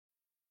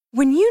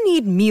When you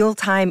need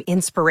mealtime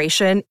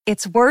inspiration,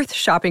 it's worth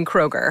shopping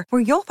Kroger,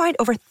 where you'll find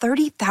over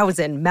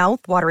 30,000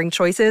 mouth-watering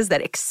choices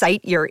that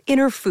excite your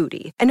inner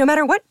foodie. And no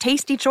matter what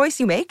tasty choice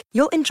you make,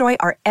 you'll enjoy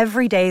our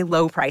everyday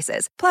low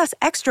prices, plus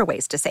extra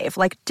ways to save,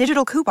 like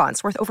digital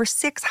coupons worth over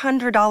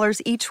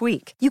 $600 each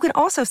week. You can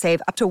also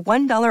save up to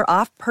 $1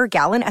 off per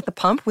gallon at the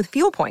pump with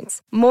fuel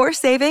points. More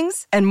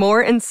savings and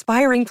more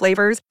inspiring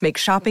flavors make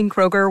shopping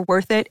Kroger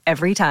worth it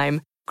every time.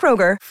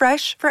 Kroger,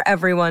 fresh for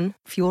everyone.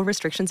 Fuel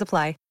restrictions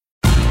apply.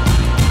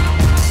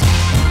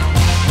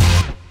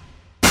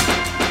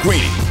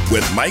 Greeny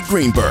with Mike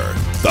Greenberg,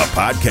 the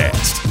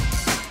podcast.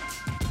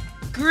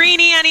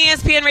 Greeny on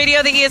ESPN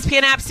Radio, the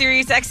ESPN app,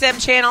 Sirius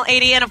XM Channel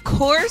 80, and of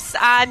course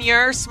on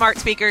your smart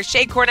speakers.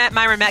 Shay Cornett,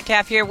 Myron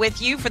Metcalf here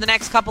with you for the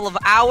next couple of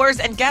hours.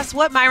 And guess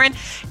what, Myron?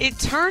 It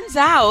turns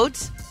out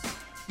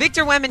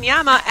Victor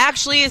Wembanyama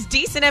actually is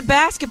decent at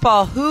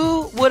basketball.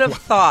 Who would have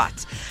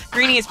thought?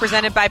 Greeny is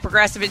presented by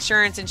Progressive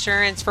Insurance.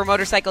 Insurance for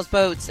motorcycles,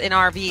 boats, and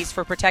RVs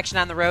for protection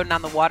on the road and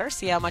on the water.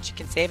 See how much you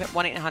can save at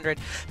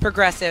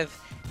 1-800-PROGRESSIVE.com.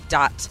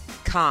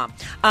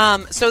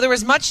 So there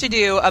was much to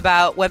do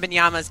about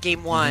Wembanyama's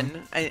game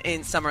one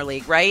in Summer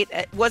League, right?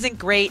 It wasn't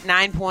great.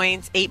 9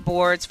 points, 8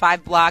 boards,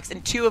 5 blocks,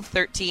 and 2 of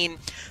 13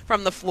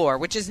 from the floor,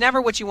 which is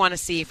never what you want to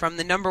see from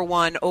the number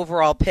 1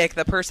 overall pick,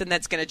 the person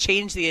that's going to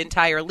change the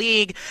entire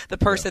league, the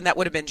person that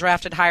would have been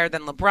drafted higher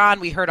than LeBron.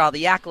 We heard all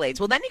the accolades.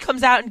 Well, then he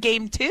comes out in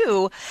game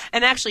 2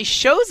 and actually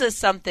shows us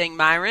something,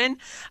 Myron.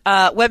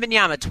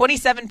 Wembanyama,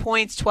 27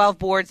 points, 12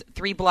 boards,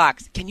 3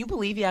 blocks. Can you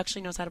believe he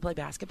actually knows how to play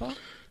basketball?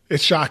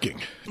 It's shocking,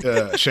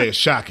 Shay. It's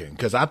shocking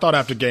because I thought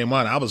after game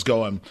 1 I was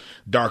going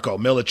Darko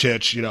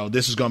Milicic. You know,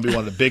 this is going to be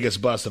one of the biggest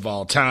busts of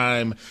all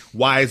time.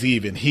 Why is he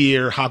even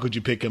here? How could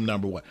you pick him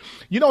number 1?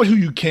 You know who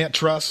you can't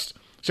trust?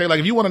 Shay, like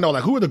if you want to know,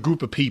 like who are the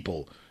group of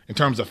people in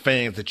terms of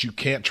fans that you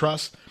can't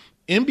trust?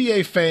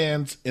 NBA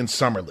fans in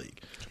Summer League.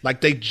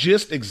 Like they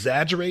just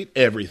exaggerate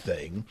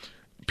everything.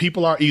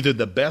 People are either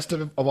the best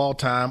of all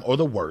time or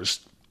the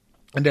worst.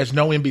 And there's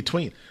no in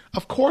between.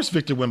 Of course,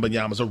 Victor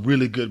Wembanyama is a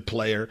really good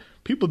player.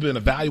 People have been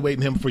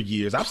evaluating him for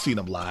years. I've seen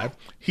him live.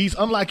 He's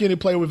unlike any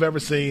player we've ever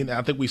seen. And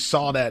I think we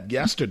saw that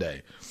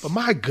yesterday. But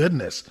my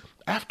goodness,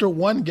 after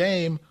one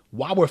game,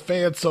 why were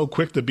fans so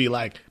quick to be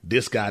like,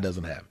 this guy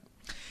doesn't have it?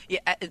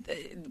 Yeah,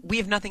 we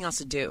have nothing else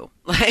to do.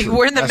 Like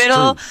we're in the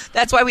middle.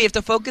 That's why we have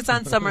to focus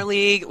on Summer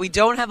League. We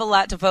don't have a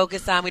lot to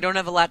focus on. We don't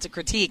have a lot to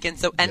critique. And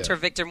so enter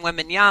Victor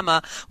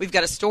Wembanyama. We've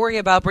got a story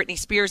about Britney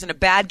Spears in a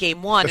bad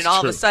game 1, and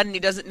all of a sudden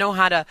he doesn't know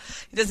how to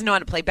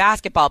play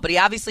basketball. But he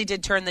obviously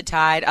did turn the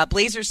tide.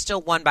 Blazers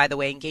still won, by the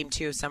way, in game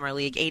 2 of Summer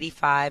League,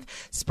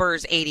 85,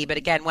 Spurs 80. But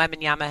again,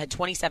 Wembanyama had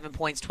 27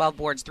 points, 12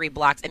 boards, 3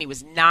 blocks, and he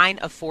was 9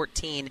 of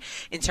 14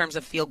 in terms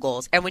of field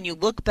goals. And when you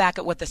look back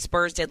at what the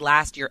Spurs did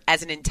last year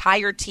as an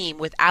entire team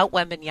without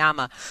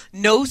Wembanyama,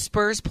 no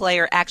Spurs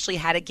player actually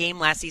had a game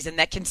last season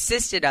that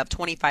consisted of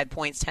 25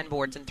 points, 10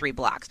 boards, and 3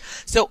 blocks.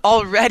 So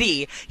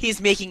already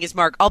he's making his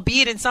mark,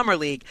 albeit in Summer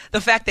League.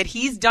 The fact that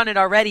he's done it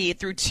already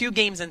through 2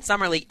 games in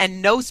Summer League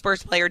and no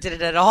Spurs player did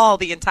it at all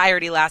the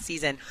entirety last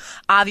season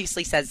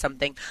obviously says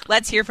something.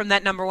 Let's hear from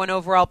that number 1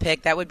 overall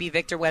pick. That would be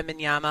Victor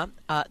Wembanyama,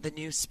 the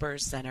new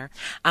Spurs center,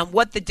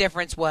 what the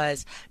difference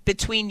was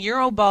between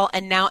Euroball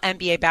and now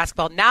NBA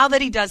basketball, now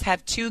that he does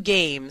have 2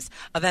 games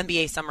of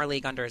NBA Summer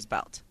League under his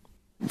belt.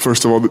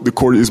 First of all, the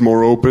court is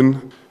more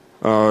open.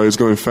 It's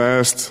going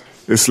fast.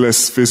 It's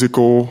less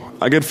physical.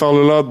 I get fouled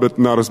a lot, but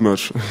not as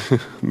much.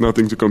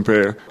 Nothing to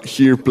compare.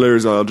 Here,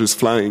 players are just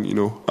flying, you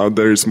know. Out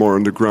there, it's more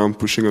underground,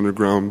 pushing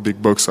underground,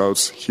 big box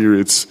outs. Here,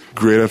 it's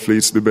great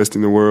athletes, the best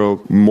in the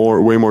world,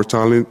 way more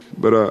talent.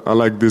 But I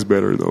like this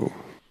better, though.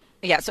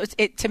 Yeah, so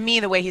to me,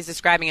 the way he's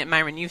describing it,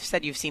 Myron, you've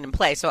said you've seen him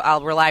play, so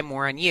I'll rely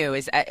more on you,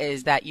 is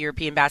that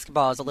European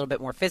basketball is a little bit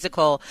more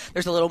physical.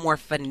 There's a little more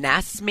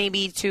finesse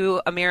maybe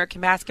to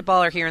American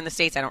basketball, or here in the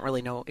States. I don't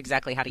really know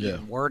exactly how to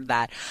even word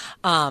that.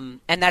 And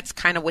that's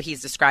kind of what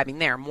he's describing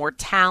there. More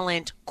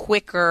talent,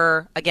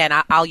 quicker. Again,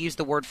 I'll use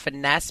the word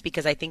finesse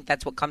because I think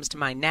that's what comes to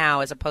mind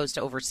now as opposed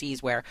to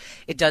overseas where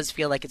it does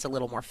feel like it's a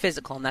little more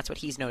physical, and that's what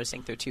he's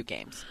noticing through 2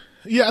 games.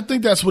 Yeah, I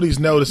think that's what he's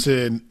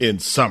noticing in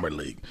Summer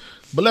League.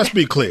 But let's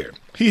be clear.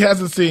 He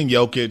hasn't seen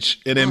Jokic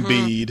and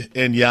Embiid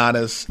and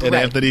Giannis and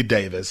Anthony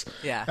Davis.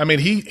 Yeah. I mean,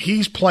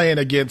 he's playing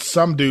against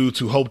some dudes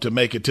who hope to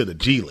make it to the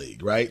G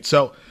League, right?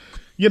 So,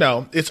 you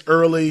know, it's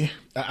early.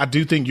 I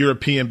do think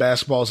European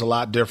basketball is a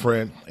lot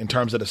different in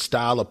terms of the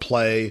style of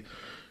play.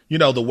 You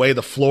know, the way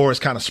the floor is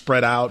kind of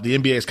spread out. The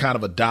NBA has kind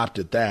of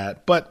adopted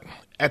that. But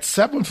at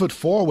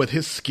 7'4" with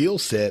his skill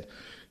set,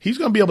 he's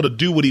going to be able to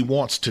do what he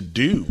wants to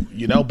do,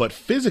 you know, but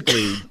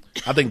physically,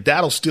 I think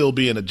that'll still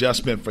be an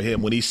adjustment for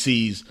him when he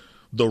sees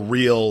the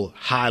real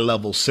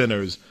high-level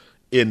centers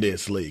in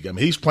this league. I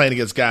mean, he's playing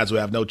against guys who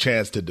have no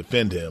chance to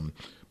defend him,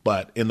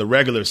 but in the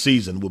regular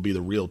season will be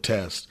the real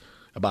test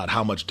about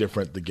how much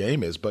different the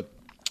game is. But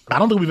I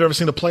don't think we've ever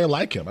seen a player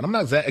like him, and I'm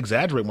not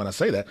exaggerating when I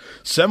say that.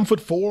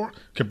 7'4",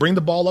 can bring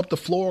the ball up the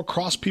floor,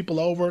 cross people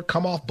over,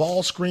 come off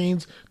ball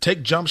screens,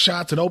 take jump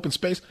shots in open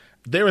space.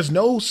 There is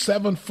no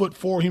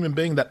 7'4" human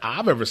being that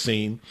I've ever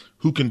seen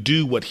who can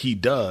do what he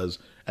does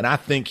And I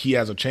think he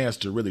has a chance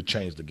to really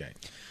change the game.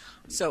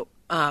 So,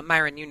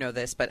 Myron, you know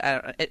this, but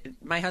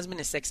my husband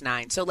is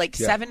 6'9", so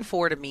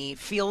 7'4" to me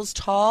feels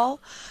tall,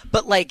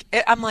 but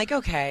I'm like,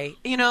 okay,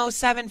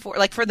 7'4",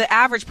 like for the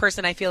average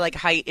person, I feel like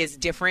height is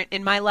different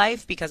in my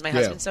life because my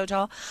husband's so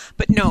tall.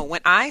 But no,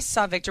 when I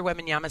saw Victor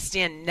Wembanyama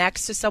stand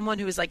next to someone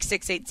who was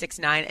 6'8",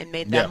 6'9", and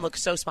made them look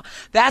so small,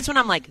 that's when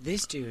I'm like,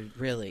 this dude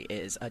really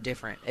is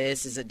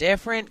this is a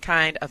different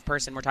kind of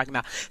person we're talking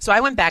about. So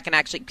I went back and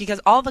actually, because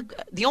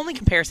the only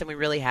comparison we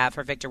really have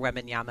for Victor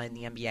Wembanyama in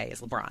the NBA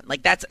is LeBron.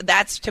 Like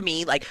that's to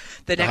me like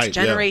the next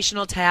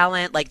generational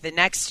talent, like the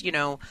next,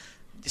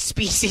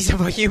 species of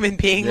a human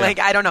being. Like,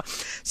 I don't know.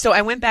 So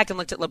I went back and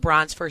looked at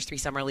LeBron's first 3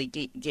 Summer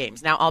League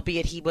games. Now,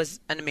 albeit he was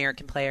an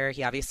American player,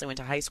 he obviously went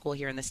to high school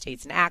here in the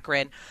States in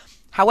Akron.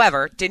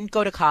 However, didn't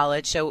go to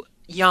college, so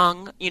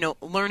young,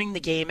 learning the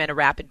game at a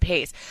rapid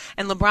pace.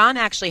 And LeBron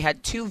actually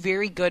had 2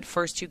 very good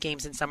first 2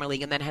 games in Summer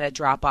League and then had a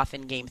drop-off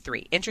in Game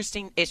 3.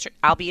 Interesting.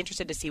 I'll be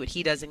interested to see what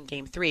he does in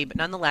Game 3. But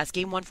nonetheless,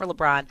 Game 1 for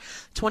LeBron,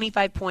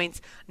 25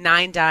 points,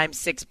 9 dimes,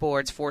 6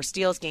 boards, 4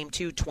 steals. Game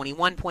 2,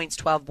 21 points,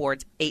 12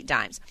 boards, 8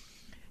 dimes.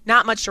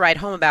 Not much to write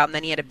home about, and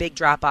then he had a big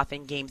drop-off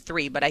in Game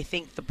 3. But I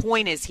think the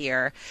point is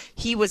here,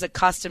 he was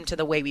accustomed to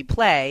the way we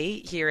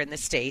play here in the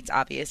States,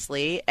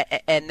 obviously,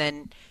 and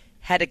then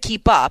had to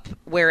keep up,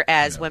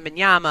 whereas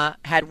Wembanyama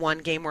had one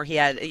game where he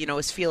had,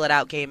 his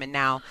feel-it-out game, and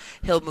now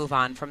he'll move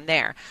on from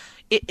there.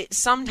 It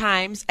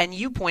sometimes, and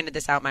you pointed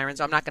this out, Myron,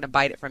 so I'm not going to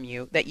bite it from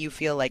you, that you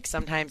feel like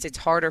sometimes it's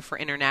harder for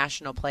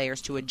international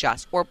players to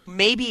adjust, or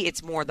maybe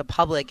it's more the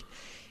public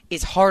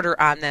is harder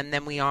on them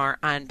than we are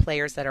on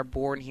players that are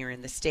born here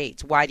in the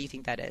States. Why do you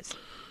think that is?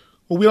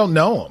 Well, we don't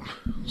know them,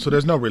 so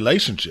there's no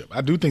relationship.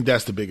 I do think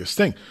that's the biggest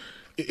thing.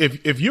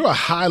 If you're a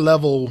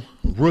high-level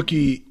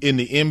rookie in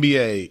the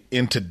NBA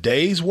in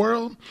today's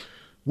world,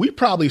 we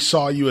probably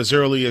saw you as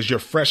early as your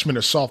freshman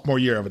or sophomore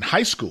year of in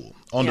high school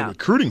on the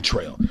recruiting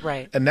trail.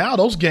 Right. And now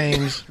those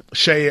games,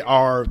 Shay,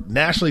 are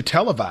nationally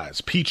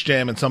televised, Peach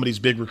Jam and some of these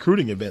big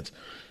recruiting events.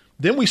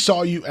 Then we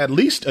saw you at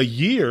least a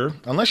year,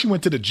 unless you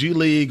went to the G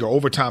League or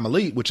Overtime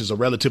Elite, which is a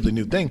relatively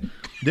new thing.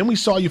 Then we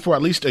saw you for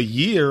at least a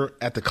year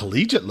at the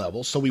collegiate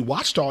level. So we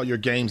watched all your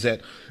games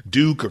at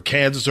Duke or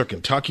Kansas or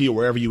Kentucky or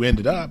wherever you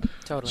ended up.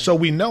 Totally. So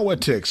we know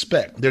what to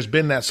expect. There's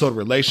been that sort of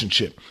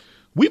relationship.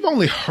 We've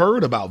only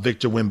heard about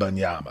Victor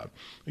Wembanyama.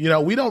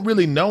 We don't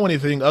really know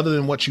anything other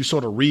than what you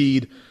sort of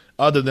read,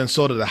 other than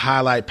sort of the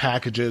highlight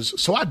packages.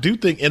 So I do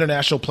think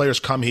international players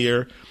come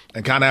here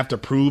and kind of have to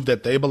prove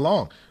that they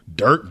belong.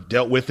 Dirk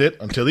dealt with it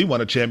until he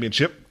won a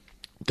championship.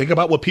 Think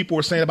about what people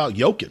were saying about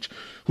Jokic,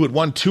 who had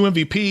won 2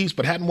 MVPs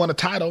but hadn't won a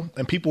title,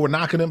 and people were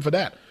knocking him for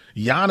that.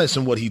 Giannis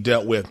and what he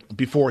dealt with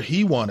before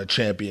he won a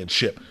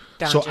championship.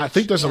 Doncic, so I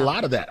think there's a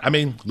lot of that. I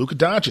mean, Luka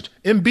Doncic,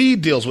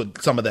 Embiid deals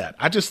with some of that.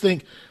 I just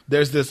think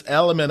there's this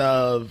element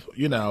of,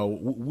 we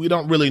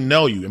don't really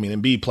know you. I mean,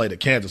 Embiid played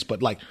at Kansas,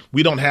 but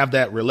we don't have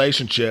that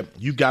relationship.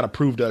 You've got to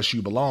prove to us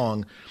you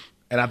belong.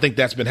 And I think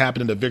that's been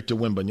happening to Victor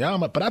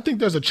Wembanyama. But I think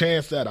there's a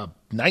chance that a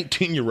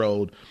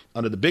 19-year-old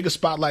under the biggest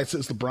spotlight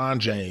since LeBron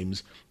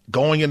James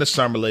going into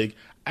Summer League,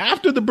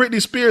 after the Britney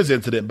Spears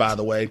incident, by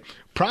the way,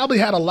 probably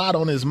had a lot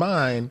on his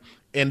mind,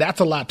 and that's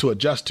a lot to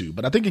adjust to.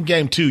 But I think in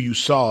Game 2 you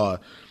saw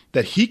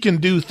that he can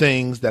do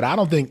things that I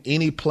don't think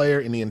any player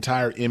in the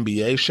entire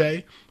NBA,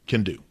 Shay,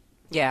 can do.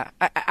 Yeah,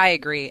 I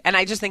agree. And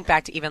I just think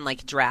back to even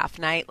draft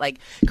night,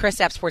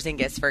 Kristaps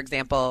Porzingis, for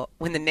example,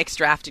 when the Knicks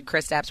drafted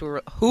Kristaps, we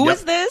were, who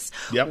is this?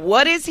 Yep.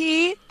 What is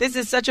he? This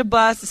is such a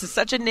bust. This is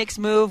such a Knicks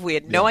move. We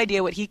had no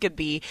idea what he could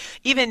be.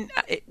 Even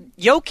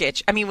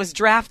Jokic, was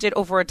drafted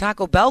over a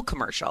Taco Bell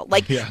commercial.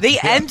 They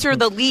enter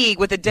the league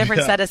with a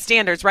different set of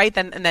standards, right,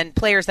 than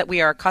players that we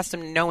are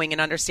accustomed to knowing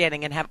and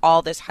understanding and have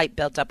all this hype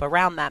built up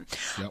around them.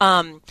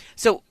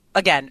 Yep.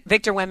 Again,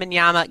 Victor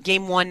Wembanyama,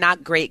 Game 1,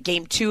 not great.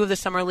 Game 2 of the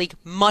Summer League,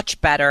 much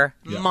better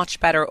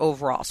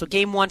overall. So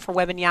Game 1 for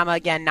Wembanyama,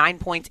 again, 9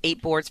 points,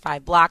 8 boards,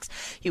 5 blocks.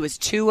 He was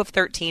 2 of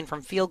 13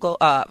 from field goal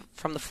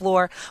from the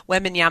floor.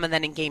 Wembanyama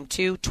then in Game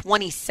 2,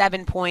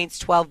 27 points,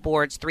 12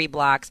 boards, 3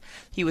 blocks.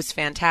 He was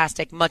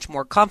fantastic, much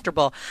more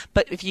comfortable.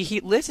 But if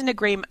you listen to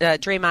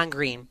Draymond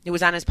Green, who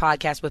was on his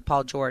podcast with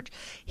Paul George,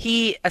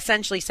 he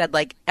essentially said,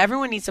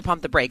 everyone needs to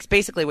pump the brakes.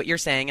 Basically what you're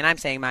saying, and I'm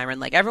saying,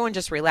 Myron, everyone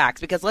just relax,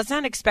 because let's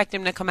not expect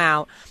him to come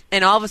out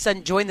and all of a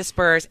sudden join the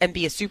Spurs and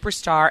be a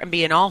superstar and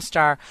be an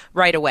all-star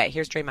right away.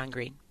 Here's Draymond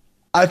Green.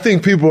 I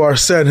think people are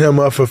setting him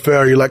up for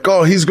failure.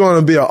 He's going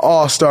to be an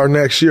all-star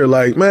next year.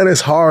 Man,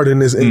 it's hard in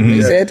this NBA.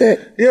 He said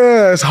that?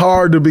 Yeah, it's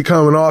hard to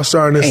become an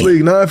all-star in this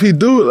league. Now, if he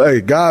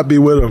do, God be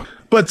with him.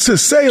 But to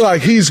say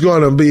he's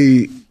going to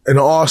be an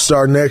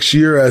all-star next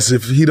year as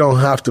if he don't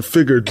have to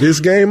figure this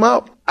game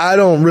out, I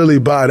don't really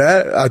buy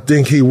that. I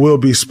think he will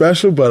be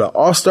special, but an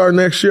all-star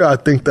next year, I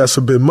think that's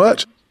a bit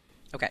much.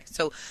 Okay,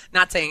 so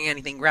not saying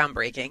anything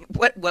groundbreaking.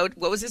 What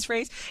was his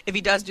phrase? If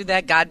he does do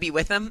that, God be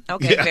with him.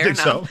 Okay, yeah, fair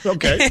enough. So.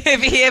 Okay.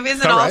 if he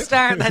is an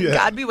all-star, then yeah.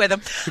 God be with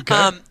him.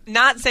 Okay.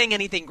 Not saying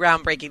anything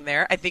groundbreaking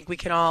there. I think we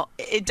can all.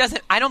 It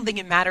doesn't. I don't think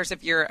it matters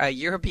if you're a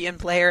European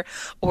player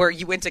or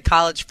you went to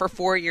college for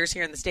 4 years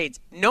here in the States.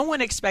 No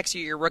one expects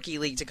you your rookie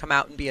league to come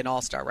out and be an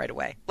all-star right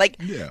away.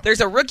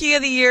 There's a rookie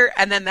of the year,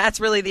 and then that's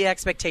really the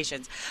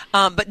expectations.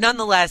 But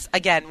nonetheless,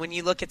 again, when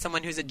you look at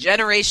someone who's a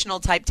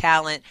generational type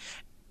talent.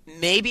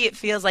 Maybe it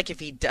feels like if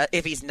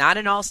he's not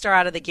an all-star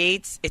out of the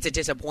gates, it's a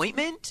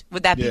disappointment.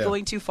 Would that be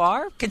going too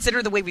far?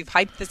 Consider the way we've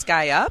hyped this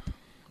guy up.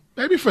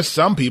 Maybe for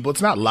some people,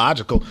 it's not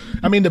logical.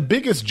 I mean, the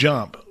biggest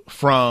jump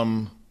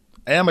from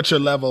amateur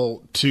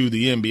level to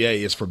the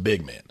NBA is for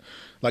big men.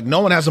 Like, no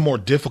one has a more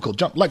difficult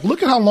jump. Like,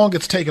 look at how long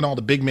it's taken all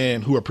the big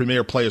men who are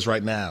premier players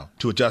right now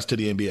to adjust to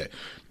the NBA.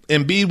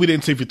 Embiid, we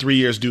didn't see for 3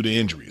 years due to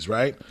injuries,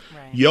 right?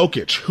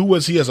 Jokic, who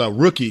was he as a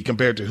rookie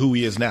compared to who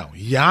he is now?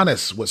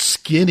 Giannis was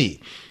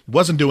skinny,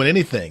 wasn't doing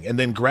anything, and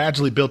then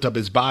gradually built up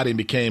his body and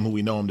became who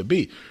we know him to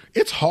be.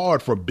 It's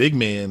hard for big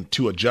men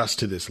to adjust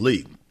to this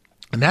league,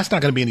 and that's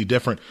not going to be any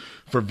different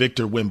for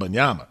Victor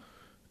Wembanyama.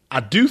 I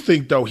do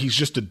think, though, he's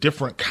just a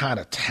different kind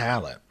of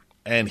talent,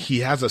 and he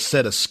has a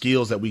set of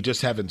skills that we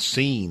just haven't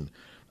seen,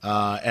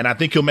 and I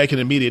think he'll make an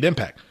immediate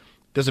impact.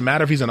 Does it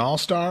matter if he's an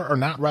all-star or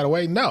not right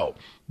away? No.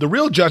 The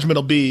real judgment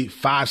will be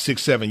 5,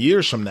 6, 7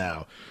 years from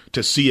now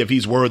to see if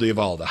he's worthy of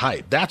all the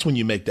hype. That's when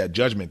you make that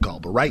judgment call.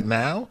 But right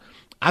now,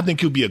 I think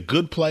he'll be a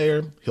good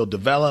player. He'll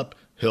develop.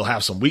 He'll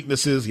have some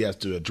weaknesses he has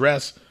to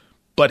address.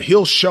 But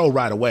he'll show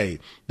right away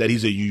that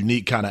he's a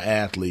unique kind of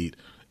athlete.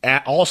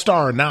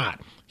 All-star or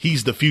not,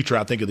 he's the future,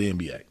 I think, of the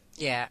NBA.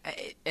 Yeah,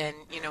 and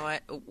you know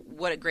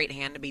what a great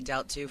hand to be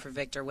dealt to for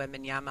Victor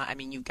Wembanyama. I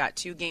mean, you've got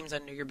 2 games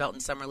under your belt in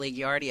Summer League.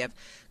 You already have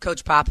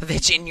Coach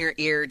Popovich in your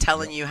ear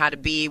telling you how to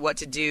be, what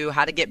to do,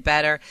 how to get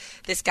better.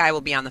 This guy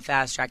will be on the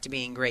fast track to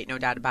being great, no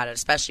doubt about it,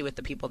 especially with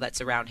the people that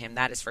surround him.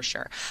 That is for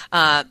sure.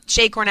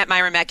 Shea Cornette,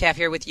 Myron Metcalf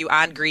here with you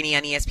on Greeny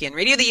on ESPN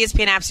Radio, the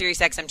ESPN app, Sirius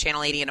XM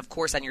Channel 80, and of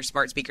course on your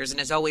smart speakers. And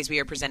as always, we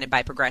are presented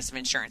by Progressive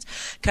Insurance.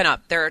 Coming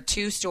up, there are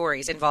 2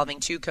 stories involving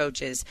 2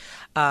 coaches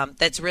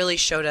that's really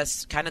showed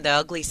us kind of the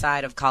ugly side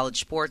of college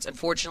sports.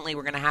 Unfortunately,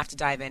 we're going to have to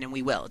dive in, and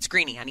we will. It's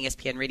Greeny on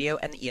ESPN Radio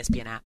and the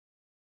ESPN app.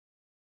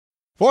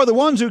 For the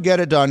ones who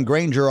get it done,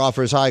 Grainger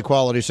offers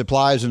high-quality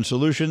supplies and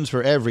solutions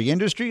for every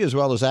industry, as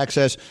well as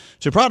access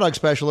to product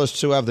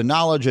specialists who have the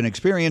knowledge and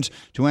experience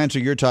to answer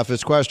your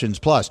toughest questions.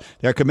 Plus,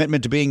 their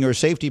commitment to being your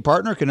safety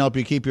partner can help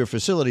you keep your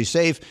facility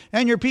safe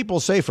and your people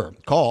safer.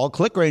 Call,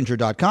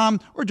 clickgrainger.com,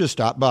 or just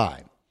stop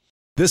by.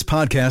 This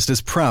podcast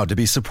is proud to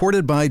be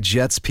supported by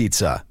Jets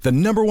Pizza, the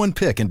 #1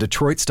 pick in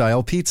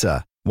Detroit-style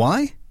pizza.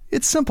 Why?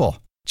 It's simple.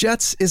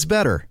 Jets is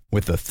better.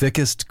 With the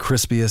thickest,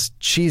 crispiest,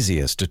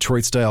 cheesiest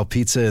Detroit-style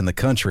pizza in the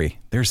country,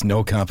 there's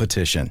no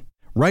competition.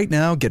 Right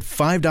now, get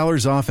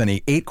 $5 off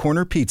any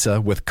 8-corner pizza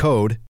with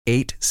code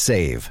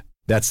 8SAVE.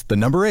 That's the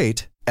number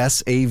 8,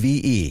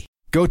 SAVE.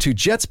 Go to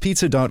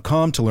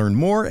jetspizza.com to learn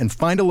more and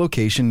find a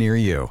location near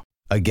you.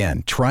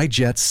 Again, try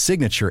Jet's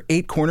signature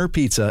 8-corner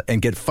pizza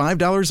and get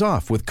 $5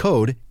 off with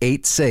code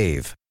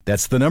 8SAVE.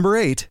 That's the number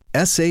 8,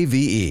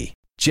 SAVE.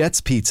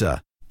 Jet's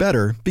Pizza.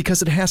 Better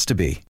because it has to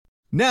be.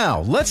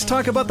 Now, let's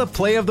talk about the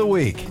play of the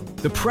week.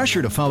 The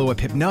pressure to follow up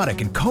Hypnotic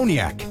and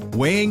Cognac,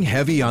 weighing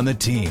heavy on the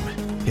team.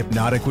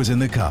 Hypnotic was in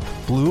the cup,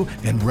 blue,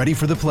 and ready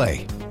for the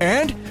play.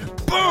 And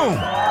boom!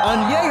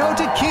 Añejo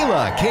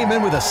Tequila came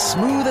in with a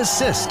smooth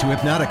assist to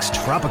Hypnotic's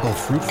tropical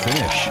fruit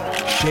finish.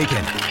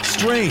 Shaken,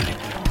 strained,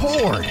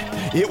 poured.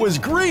 It was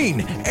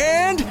green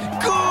and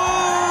good!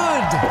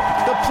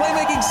 The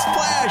playmaking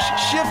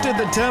splash shifted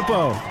the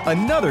tempo.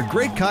 Another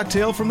great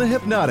cocktail from the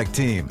Hypnotic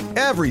team.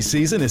 Every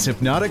season is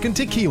Hypnotic and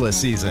Tequila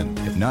season.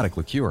 Hypnotic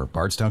Liqueur,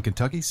 Bardstown,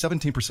 Kentucky,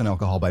 17%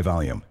 alcohol by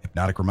volume.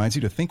 Hypnotic reminds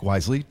you to think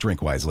wisely,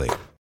 drink wisely.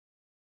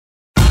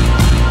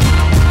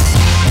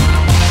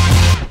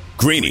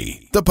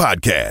 Greeny, the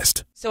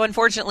podcast. So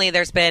unfortunately,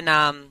 there's been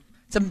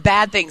some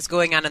bad things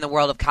going on in the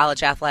world of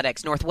college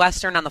athletics.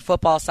 Northwestern on the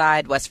football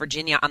side, West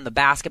Virginia on the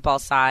basketball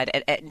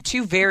side, and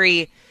 2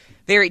 very,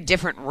 very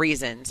different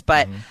reasons.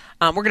 But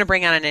we're going to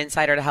bring on an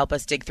insider to help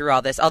us dig through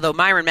all this. Although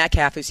Myron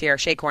Metcalf, who's here,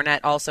 Shea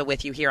Cornette, also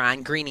with you here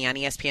on Greeny on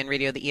ESPN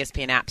Radio, the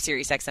ESPN app,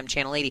 Sirius XM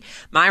Channel 80.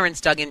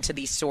 Myron's dug into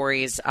these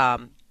stories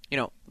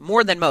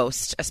more than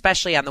most,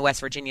 especially on the West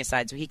Virginia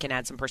side, so he can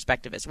add some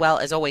perspective as well.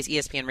 As always,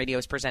 ESPN Radio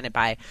is presented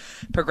by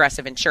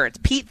Progressive Insurance.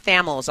 Pete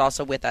Thamel is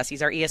also with us.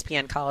 He's our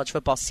ESPN college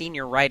football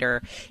senior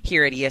writer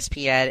here at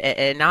ESPN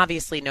and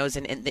obviously knows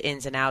the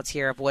ins and outs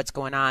here of what's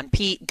going on.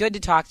 Pete, good to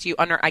talk to you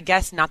under, I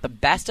guess, not the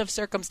best of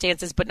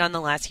circumstances, but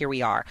nonetheless, here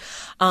we are.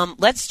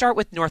 Let's start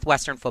with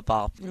Northwestern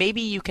football. Maybe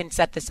you can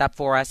set this up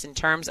for us in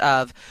terms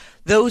of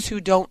those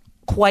who don't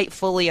quite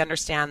fully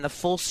understand the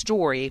full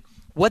story,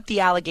 what the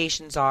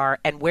allegations are,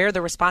 and where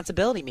the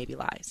responsibility maybe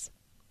lies.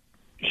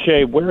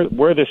 Shea,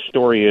 where this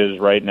story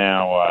is right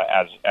now,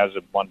 as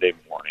of Monday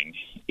morning,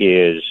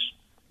 is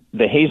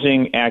the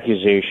hazing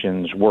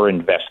accusations were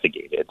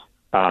investigated.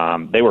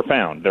 They were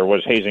found. There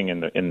was hazing in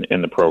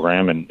the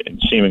program,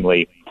 and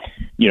seemingly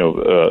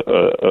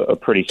a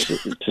pretty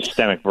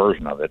systemic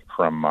version of it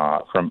from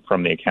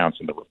the accounts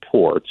and the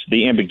reports.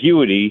 The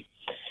ambiguity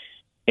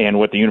and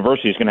what the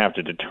university is going to have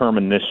to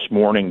determine this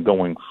morning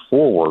going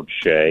forward,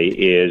 Shay,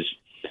 is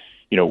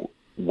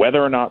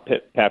whether or not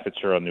Pat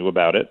Fitzgerald knew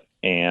about it,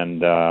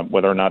 and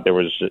whether or not there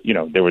was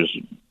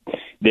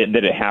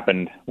that it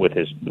happened with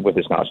his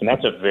knowledge. And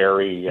that's a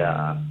very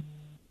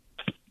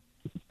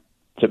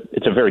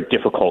it's a very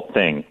difficult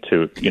thing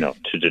to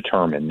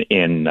determine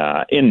in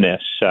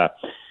this. The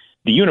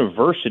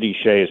university,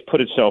 Shay, has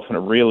put itself in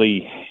a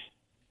really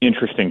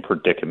interesting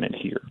predicament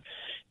here,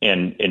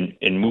 and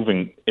in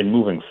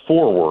moving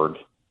forward,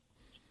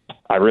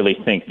 I really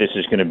think this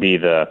is going to be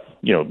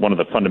one of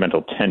the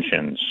fundamental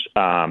tensions.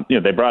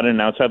 They brought in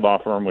an outside law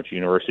firm, which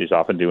universities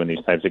often do in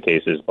these types of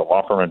cases. The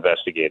law firm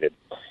investigated.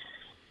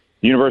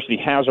 The university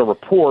has a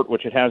report,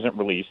 which it hasn't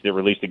released. They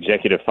released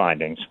executive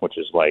findings, which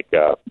is like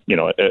a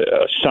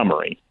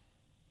summary.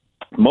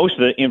 Most of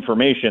the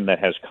information that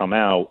has come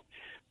out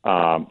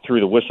through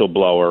the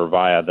whistleblower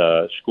via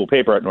the school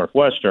paper at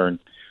Northwestern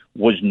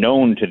was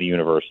known to the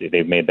university.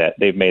 They've made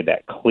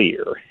that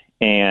clear,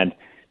 and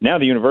now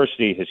the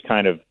university has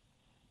kind of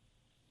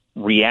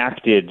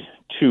reacted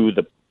to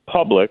the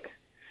public,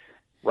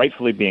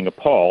 rightfully being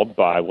appalled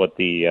by what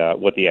the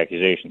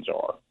accusations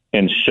are.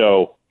 And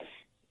so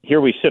here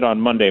we sit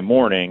on Monday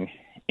morning,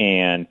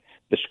 and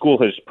the school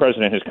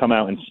president has come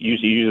out and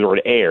used the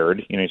word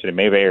aired. He said it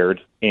may have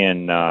aired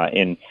in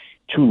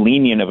too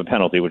lenient of a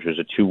penalty, which was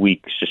a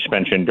 2-week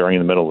suspension during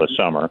the middle of the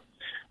summer.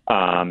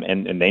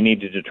 And they need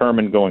to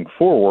determine going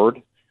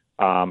forward,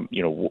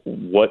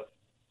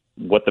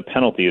 what the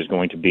penalty is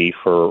going to be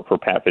for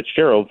Pat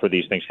Fitzgerald for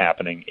these things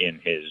happening in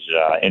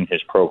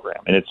his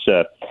program. And it's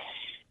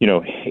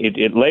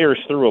it layers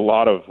through a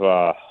lot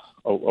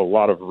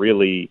of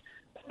really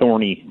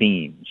thorny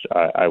themes,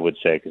 I would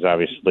say, because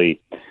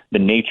obviously the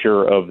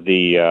nature of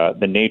the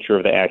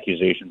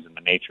accusations and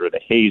the nature of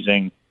the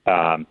hazing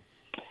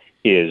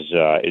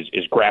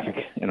is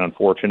graphic and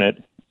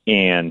unfortunate,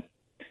 and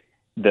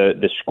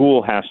the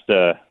school has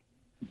to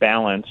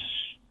balance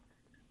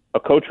a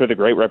coach with a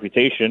great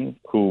reputation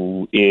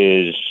who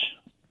is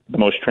the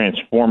most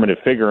transformative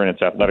figure in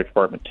its athletic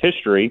department's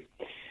history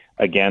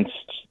against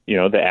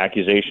the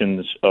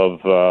accusations of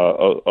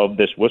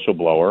this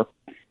whistleblower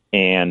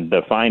and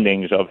the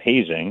findings of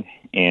hazing,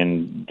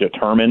 and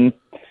determine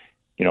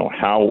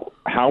how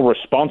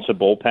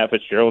responsible Pat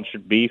Fitzgerald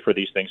should be for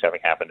these things having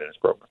happened in his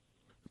program.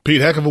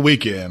 Pete, heck of a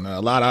weekend. A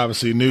lot of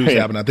obviously news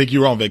happened. I think you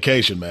were on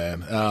vacation,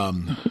 man.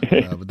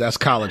 But that's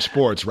college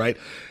sports, right?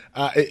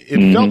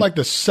 It felt like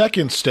the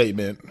second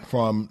statement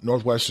from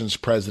Northwestern's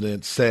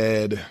president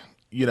said,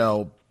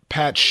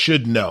 Pat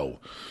should know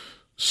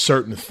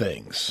certain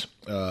things.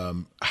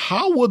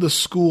 How will the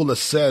school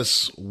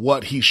assess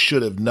what he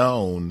should have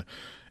known,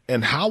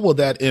 and how will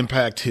that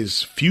impact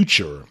his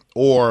future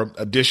or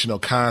additional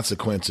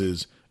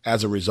consequences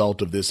as a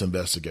result of this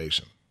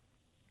investigation?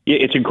 Yeah,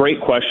 it's a great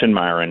question,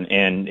 Myron,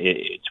 and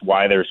it's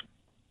why there's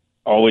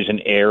always an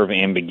air of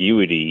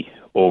ambiguity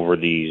over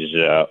these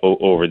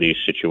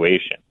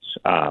situations.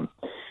 The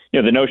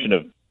notion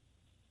of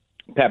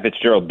Pat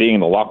Fitzgerald being in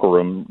the locker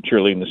room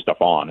cheerleading the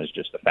stuff on is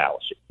just a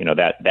fallacy.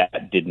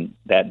 That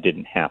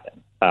didn't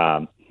happen.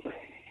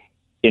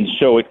 And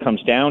so it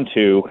comes down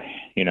to,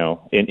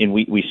 and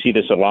we see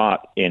this a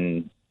lot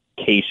in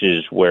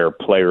cases where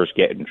players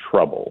get in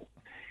trouble.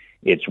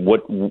 It's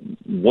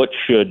what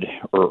should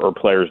or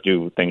players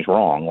do things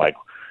wrong? Like,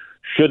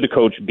 should the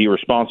coach be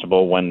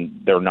responsible when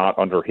they're not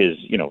under his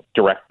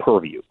direct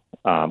purview,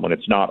 when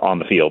it's not on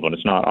the field, when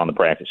it's not on the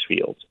practice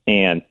field?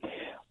 And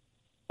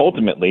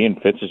ultimately,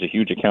 and Fitz is a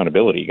huge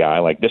accountability guy,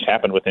 like this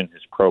happened within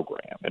his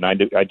program. And I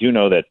do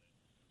know that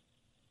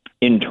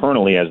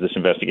internally, as this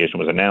investigation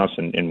was announced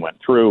and went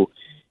through,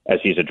 as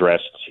he's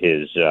addressed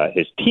his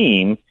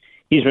team,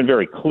 he's been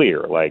very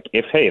clear. Like,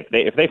 if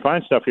they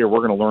find stuff here, we're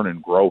going to learn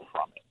and grow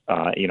from it.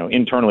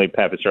 Internally,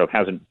 Pat Fitzgerald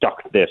hasn't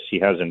ducked this. He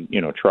hasn't,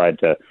 tried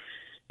to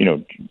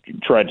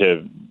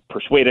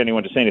persuade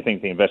anyone to say anything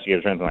to the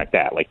investigators or anything like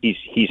that. Like,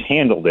 he's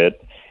handled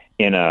it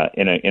in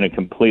a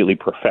completely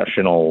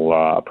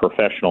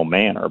professional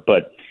manner.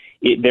 But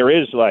there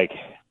is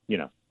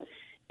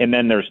and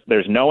then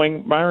there's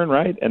knowing, Myron,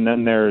 right? And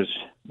then there's,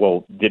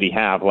 well, did he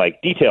have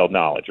detailed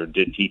knowledge, or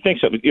did he think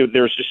so?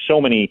 There's just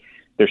so many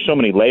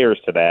layers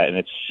to that, and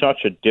it's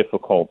such a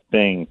difficult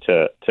thing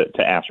to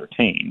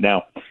ascertain.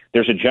 Now,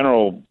 there's a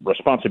general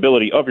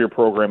responsibility of your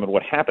program and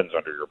what happens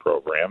under your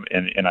program,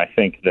 and I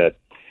think that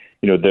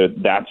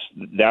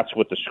that's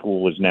what the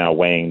school is now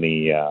weighing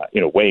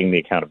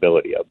the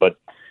accountability of. But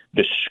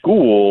the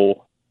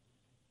school,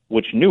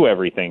 which knew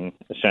everything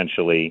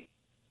essentially,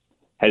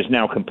 has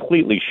now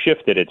completely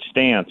shifted its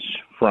stance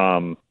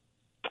from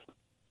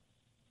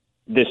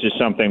this is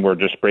something we're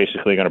just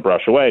basically going to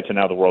brush away to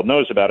now the world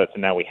knows about it, to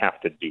now we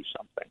have to do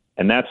something.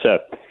 And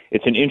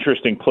it's an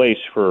interesting place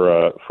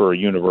for a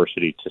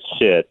university to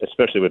sit,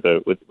 especially with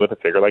a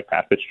figure like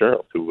Pat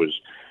Fitzgerald, who was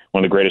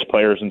one of the greatest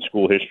players in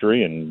school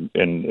history and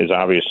is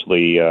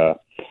obviously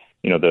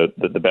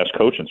the best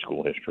coach in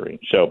school history.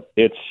 So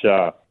it's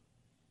a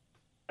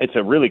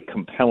really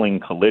compelling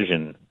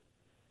collision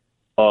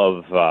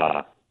of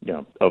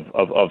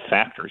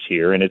factors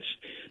here, and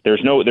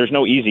there's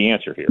no easy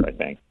answer here. I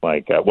think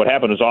what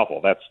happened was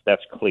awful.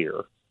 That's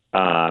clear,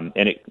 and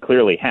it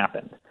clearly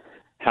happened.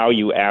 How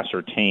you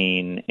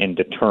ascertain and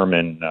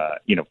determine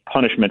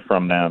punishment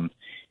from them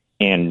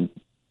and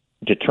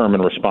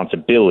determine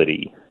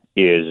responsibility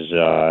is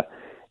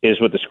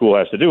what the school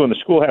has to do, and the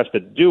school has to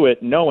do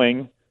it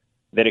knowing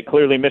that it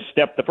clearly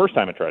misstepped the first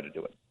time it tried to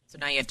do it. So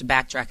now you have to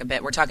backtrack a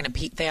bit. We're talking to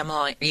Pete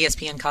Thamel,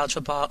 ESPN college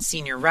football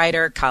senior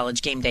writer,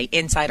 College Game Day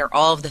insider,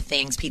 all of the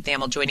things. Pete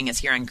Thamel joining us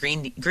here on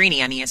Greeny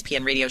on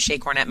ESPN Radio. Shay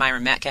Cornett,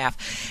 Myron Metcalf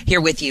here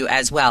with you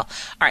as well.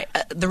 All right,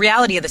 the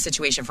reality of the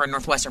situation for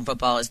Northwestern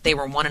football is they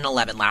were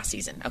 1-11 last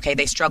season. Okay,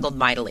 they struggled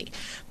mightily.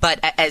 But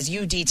as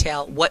you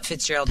detail what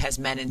Fitzgerald has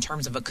meant in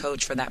terms of a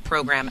coach for that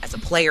program, as a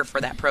player for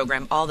that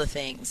program, all the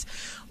things,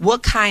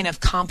 what kind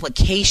of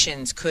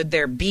complications could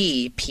there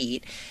be,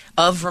 Pete,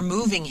 of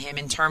removing him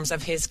in terms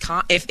of his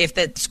if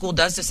the school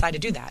does decide to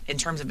do that, in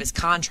terms of his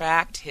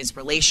contract, his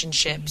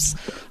relationships,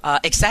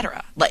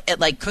 etc.?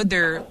 Like, could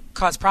there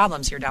cause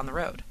problems here down the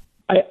road?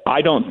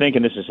 I don't think,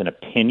 and this is an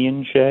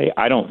opinion, Shay,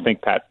 I don't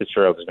think Pat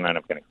Fitzgerald is going to end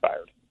up getting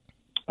fired.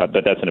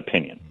 But that's an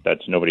opinion.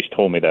 Nobody's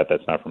told me that.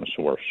 That's not from a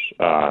source.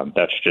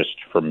 That's just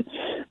from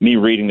me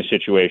reading the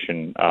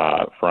situation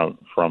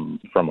from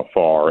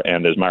afar,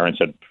 and as Myron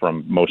said,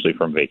 mostly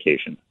from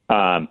vacation.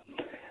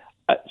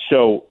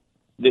 So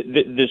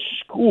the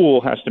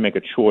school has to make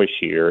a choice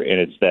here, and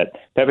it's that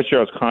Pat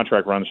Fitzgerald's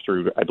contract runs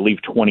through, I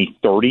believe,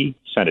 2030.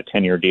 Signed a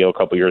 10-year deal a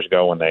couple years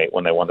ago when they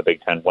won the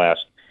Big Ten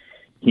West.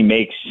 He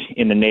makes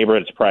in the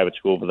neighborhood, it's a private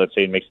school, but let's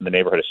say he makes in the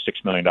neighborhood of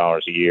 $6 million a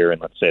year,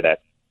 and let's say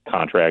that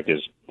contract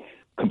is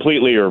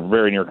completely or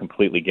very near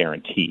completely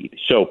guaranteed.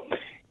 So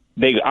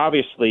they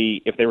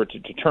obviously, if they were to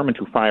determine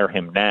to fire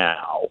him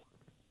now,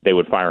 they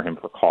would fire him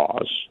for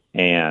cause.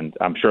 And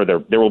I'm sure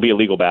there will be a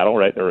legal battle,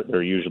 right?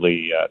 There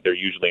usually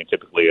and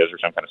typically is, or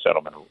some kind of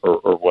settlement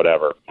or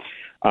whatever.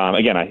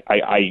 Again,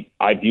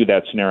 I view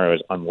that scenario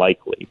as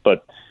unlikely.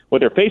 But what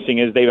they're facing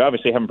is they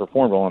obviously haven't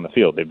performed well on the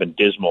field. They've been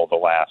dismal the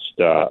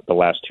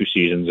last 2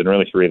 seasons, and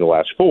really 3 of the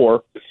last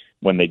 4.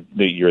 When the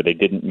year they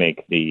didn't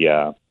make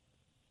the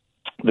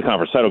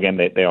conference title game,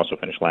 they also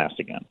finished last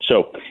again.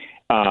 So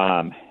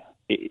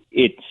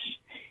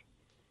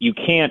you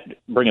can't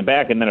bring them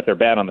back, and then if they're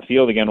bad on the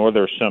field again, or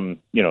there's some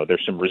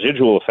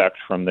residual effect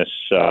from this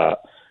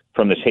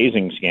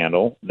hazing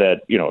scandal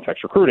that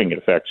affects recruiting, it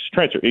affects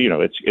transfer.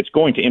 It's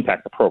going to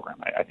impact the program.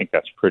 I think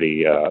that's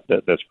pretty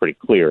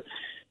clear.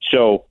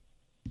 So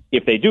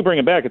if they do bring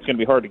him back, it's going to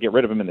be hard to get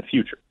rid of him in the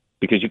future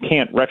because you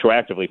can't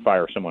retroactively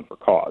fire someone for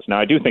cause. Now,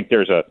 I do think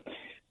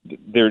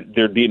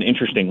there'd be an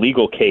interesting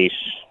legal case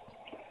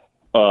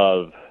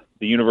of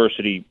the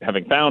university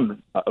having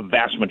found a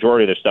vast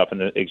majority of this stuff in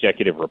the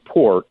executive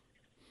report,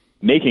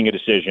 making a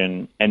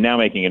decision, and now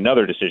making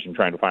another decision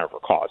trying to fire for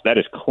cause. That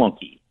is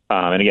clunky.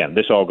 And again,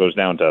 this all goes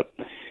down to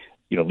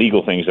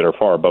legal things that are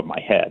far above my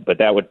head. But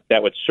that would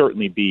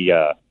certainly be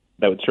a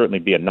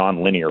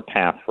nonlinear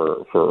path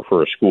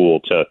for a school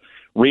to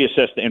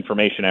reassess the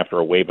information after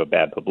a wave of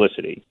bad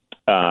publicity.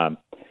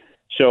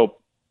 So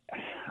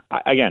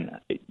again,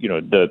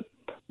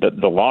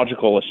 the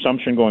logical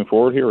assumption going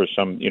forward here is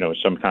some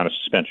kind of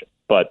suspension.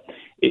 But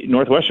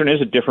Northwestern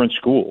is a different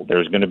school.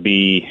 There's going to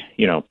be,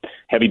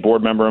 heavy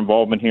board member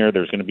involvement here.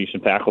 There's going to be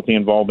some faculty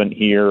involvement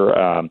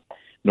here.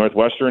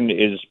 Northwestern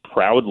is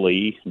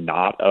proudly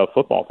not a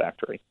football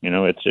factory.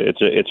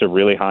 It's a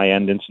really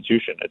high-end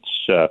institution.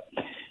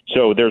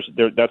 So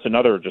that's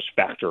another just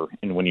factor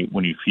in when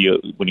you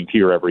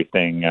hear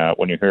everything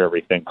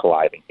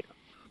colliding here.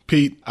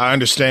 Pete, I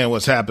understand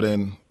what's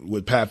happening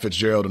with Pat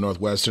Fitzgerald and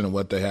Northwestern and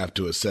what they have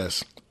to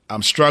assess.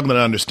 I'm struggling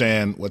to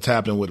understand what's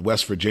happening with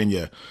West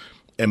Virginia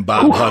and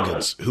Bob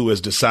Huggins, who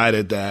has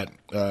decided that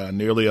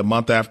nearly a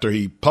month after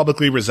he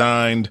publicly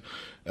resigned,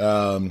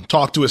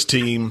 talked to his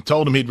team,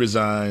 told him he'd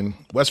resign.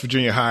 West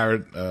Virginia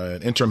hired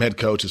an interim head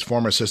coach, his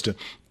former assistant,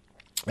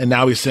 and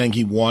now he's saying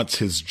he wants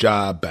his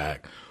job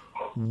back.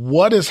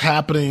 What is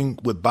happening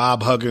with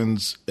Bob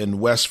Huggins in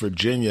West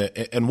Virginia,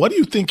 and what do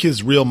you think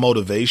his real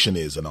motivation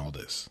is in all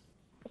this?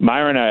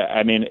 Myron,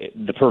 I mean,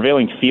 the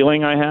prevailing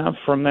feeling I have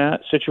from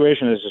that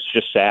situation is it's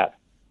just sad.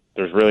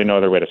 There's really no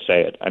other way to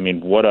say it. I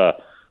mean, what a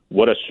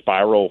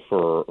spiral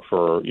for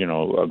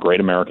a great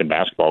American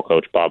basketball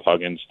coach, Bob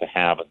Huggins, to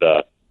have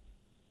the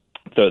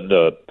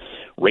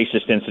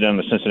racist incident on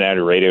the Cincinnati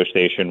radio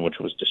station, which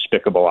was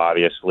despicable,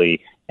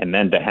 obviously, and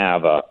then to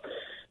have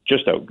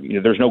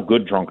there's no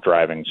good drunk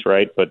drivings,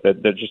 right? But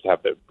they just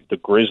have the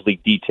grisly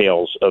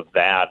details of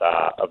that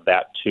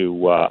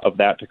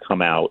to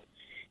come out,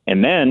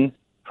 and then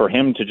for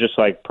him to just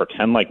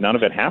pretend like none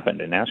of it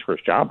happened and ask for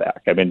his job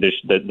back. I mean, there's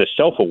the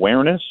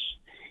self-awareness,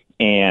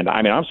 and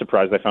I mean, I'm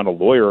surprised I found a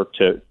lawyer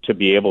to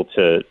be able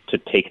to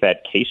take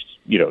that case,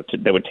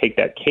 that would take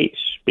that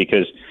case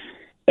because,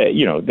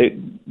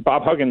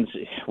 Bob Huggins,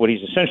 what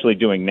he's essentially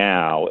doing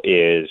now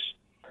is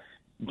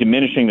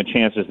diminishing the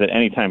chances that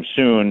anytime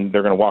soon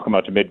they're going to walk him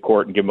out to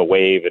midcourt and give him a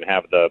wave and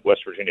have the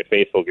West Virginia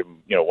faithful give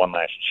him, one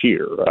last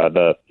cheer.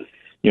 The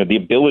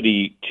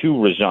ability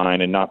to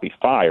resign and not be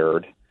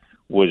fired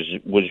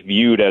was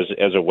viewed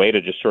as a way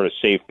to just sort of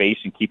save face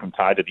and keep him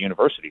tied to the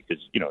university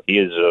because, he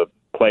is a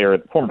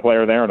former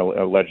player there and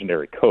a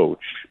legendary coach.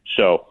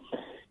 So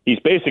he's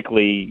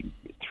basically,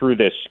 through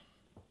this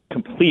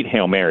complete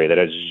Hail Mary that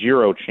has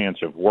zero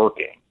chance of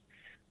working,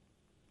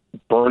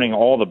 burning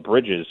all the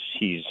bridges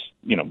he's,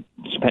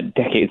 spent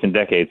decades and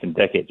decades and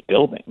decades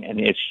building. And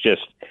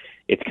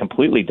it's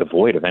completely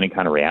devoid of any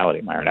kind of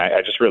reality, Myron.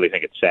 I just really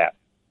think it's sad.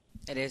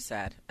 It is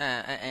sad.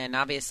 And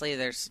obviously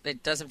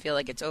it doesn't feel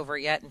like it's over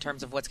yet in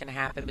terms of what's going to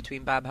happen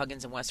between Bob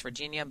Huggins and West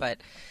Virginia. But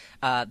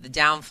the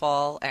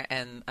downfall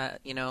and,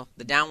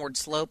 the downward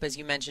slope, as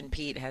you mentioned,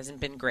 Pete,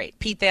 hasn't been great.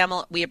 Pete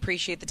Thamel, we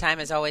appreciate the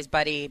time as always,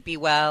 buddy. Be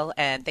well,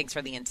 and thanks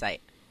for the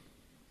insight.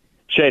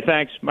 Shay,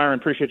 thanks. Myron,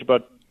 appreciate you,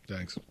 bud.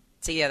 Thanks.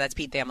 So, yeah, that's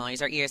Pete Thamel.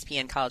 He's our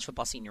ESPN college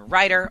football senior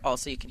writer.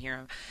 Also, you can hear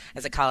him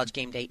as a College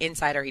Game Day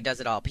insider. He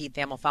does it all. Pete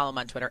Thamel. Follow him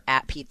on Twitter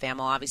at Pete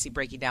Thamel. Obviously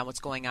breaking down what's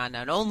going on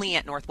not only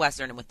at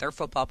Northwestern and with their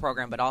football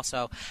program, but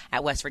also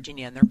at West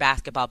Virginia and their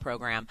basketball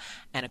program.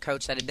 And a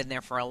coach that had been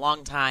there for a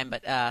long time,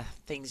 but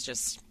things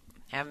just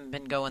haven't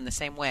been going the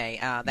same way.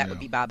 That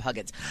would be Bob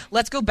Huggins.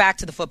 Let's go back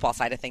to the football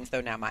side of things,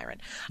 though, now, Myron.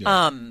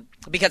 Yeah.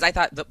 Because I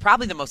thought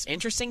probably the most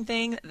interesting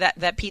thing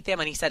that Pete Thamel,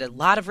 and he said a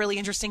lot of really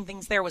interesting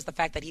things there, was the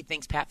fact that he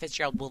thinks Pat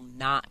Fitzgerald will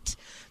not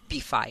be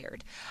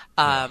fired.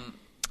 And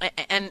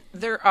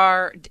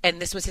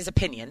this was his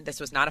opinion.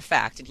 This was not a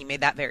fact, and he made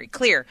that very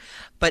clear.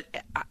 But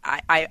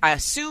I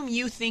assume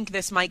you think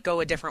this might go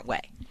a different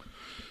way.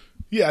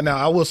 Yeah, now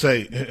I will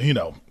say,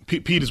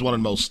 Pete is one of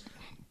the most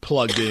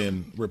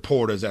plugged-in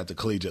reporters at the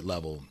collegiate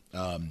level.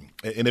 And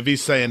if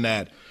he's saying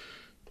that,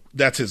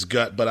 that's his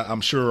gut, but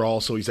I'm sure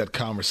also he's had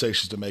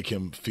conversations to make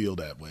him feel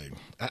that way.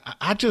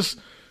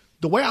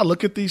 The way I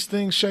look at these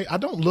things, Shay, I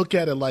don't look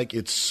at it like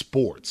it's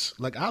sports.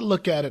 Like, I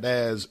look at it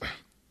as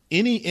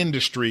any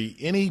industry,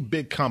 any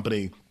big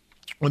company,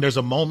 when there's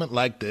a moment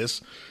like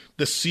this,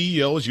 the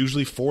CEO is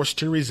usually forced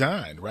to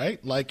resign,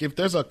 right? Like, if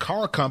there's a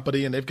car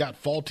company and they've got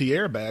faulty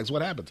airbags,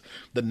 what happens?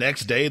 The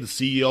next day, the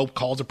CEO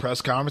calls a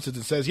press conference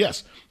and says,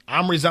 yes,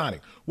 I'm resigning.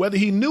 Whether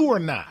he knew or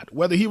not,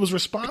 whether he was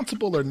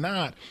responsible or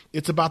not,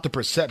 it's about the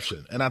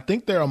perception. And I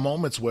think there are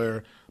moments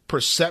where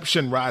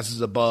perception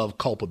rises above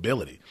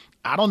culpability.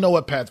 I don't know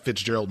what Pat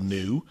Fitzgerald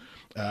knew.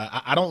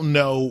 I don't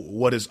know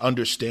what his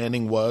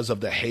understanding was of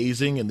the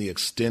hazing and the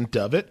extent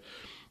of it.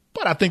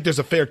 But I think there's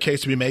a fair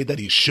case to be made that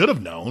he should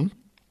have known.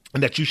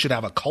 And that you should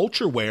have a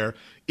culture where,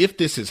 if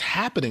this is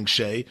happening,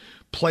 Shay,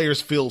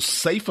 players feel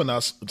safe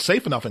enough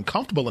and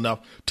comfortable enough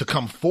to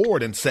come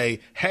forward and say,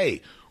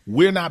 hey,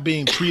 we're not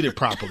being treated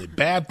properly.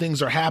 Bad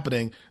things are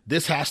happening.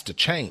 This has to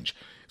change.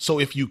 So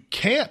if you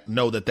can't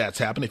know that that's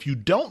happening, if you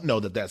don't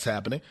know that that's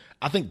happening,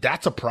 I think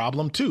that's a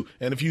problem too.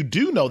 And if you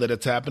do know that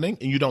it's happening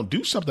and you don't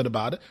do something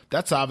about it,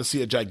 that's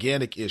obviously a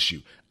gigantic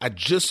issue. I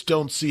just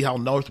don't see how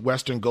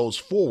Northwestern goes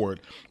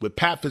forward with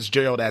Pat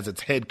Fitzgerald as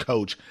its head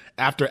coach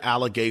after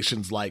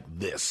allegations like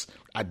this.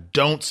 I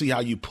don't see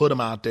how you put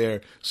him out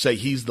there, say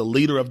he's the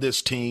leader of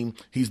this team,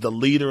 he's the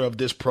leader of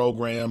this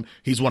program,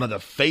 he's one of the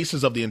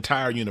faces of the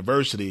entire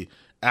university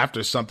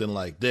after something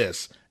like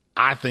this.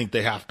 I think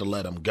they have to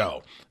let him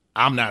go.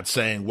 I'm not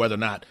saying whether or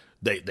not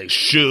they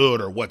should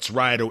or what's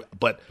right,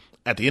 but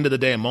at the end of the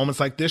day, in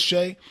moments like this,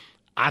 Shay,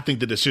 I think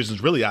the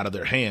decision's really out of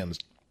their hands,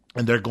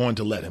 and they're going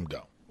to let him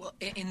go. Well,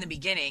 in the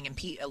beginning, and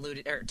Pete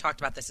talked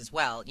about this as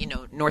well,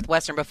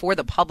 Northwestern, before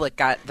the public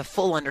got the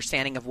full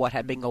understanding of what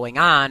had been going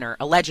on, or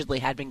allegedly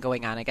had been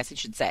going on, I guess I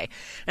should say,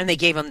 and they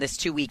gave him this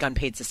 2-week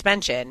unpaid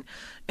suspension,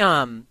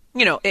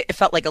 it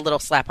felt like a little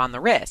slap on the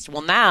wrist.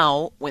 Well,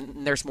 now,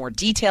 when there's more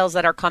details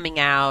that are coming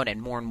out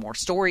and more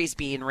stories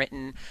being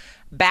written,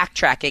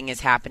 backtracking is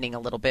happening a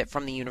little bit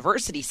from the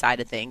university side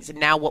of things. And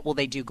now what will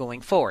they do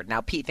going forward? Now,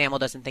 Pete Thamel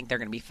doesn't think they're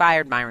going to be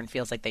fired. Myron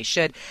feels like they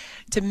should.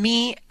 To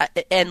me,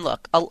 and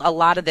look, a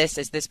lot of this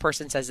is this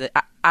person says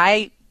that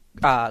I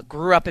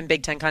grew up in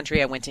Big Ten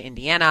country. I went to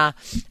Indiana.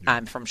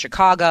 I'm from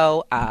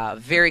Chicago,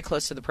 very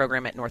close to the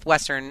program at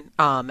Northwestern.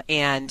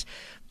 And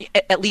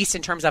at least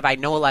in terms of, I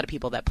know a lot of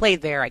people that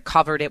played there. I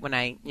covered it when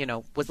I,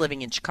 was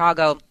living in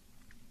Chicago.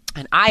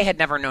 And I had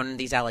never known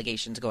these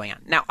allegations going on.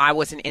 Now, I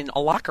wasn't in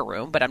a locker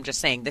room, but I'm just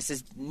saying this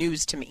is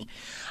news to me.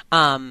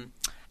 And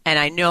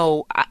I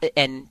know,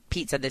 and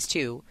Pete said this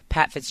too,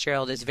 Pat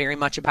Fitzgerald is very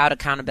much about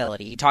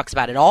accountability. He talks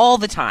about it all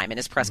the time in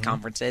his press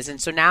conferences. And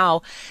so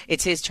now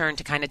it's his turn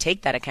to kind of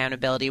take that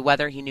accountability,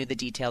 whether he knew the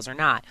details or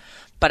not.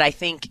 But I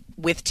think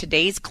with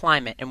today's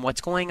climate and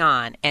what's going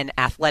on and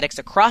athletics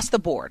across the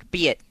board,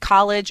 be it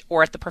college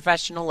or at the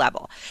professional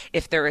level,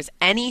 if there is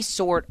any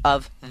sort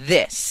of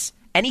this,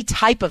 any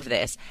type of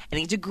this,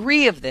 any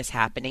degree of this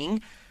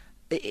happening,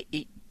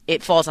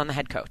 it falls on the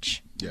head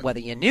coach,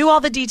 whether you knew all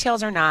the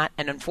details or not.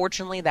 And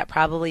unfortunately, that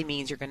probably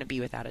means you're going to be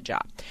without a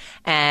job.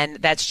 And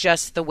that's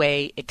just the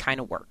way it kind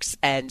of works.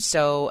 And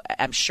so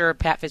I'm sure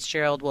Pat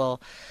Fitzgerald will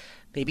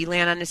maybe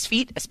land on his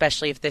feet,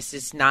 especially if this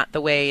is not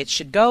the way it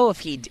should go. If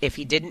he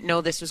didn't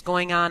know this was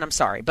going on, I'm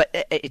sorry.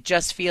 But it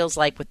just feels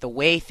like with the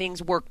way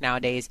things work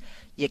nowadays,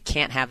 you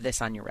can't have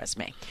this on your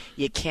resume.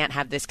 You can't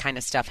have this kind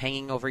of stuff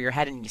hanging over your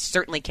head, and you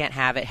certainly can't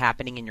have it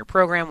happening in your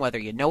program, whether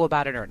you know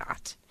about it or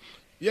not.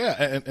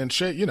 Yeah, and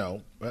Shay, you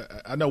know,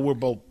 I know we're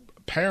both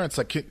parents.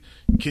 Like,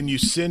 can you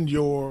send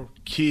your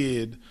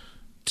kid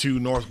to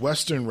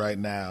Northwestern right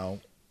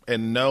now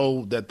and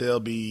know that they'll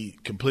be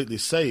completely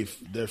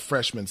safe their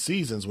freshman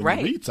seasons when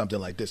you read something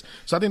like this?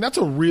 So I think that's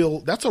a real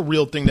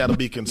thing that'll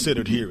be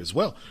considered here as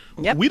well.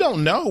 Yep. We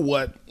don't know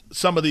what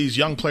some of these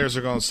young players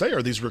are going to say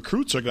or these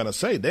recruits are going to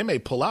say. They may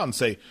pull out and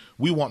say,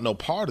 we want no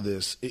part of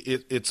this.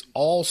 It's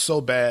all so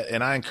bad.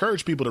 And I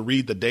encourage people to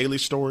read the Daily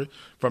Story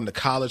from the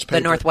college paper.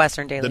 The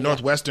Northwestern Daily. The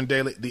Northwestern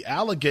Daily. The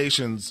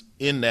allegations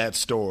in that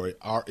story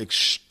are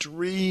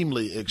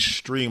extremely,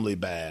 extremely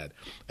bad.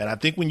 And I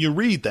think when you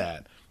read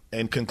that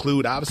and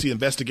conclude, obviously, the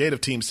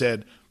investigative team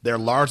said they're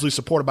largely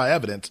supported by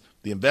evidence.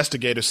 The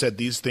investigator said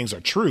these things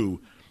are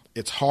true.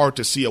 It's hard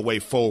to see a way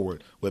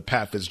forward with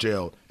Pat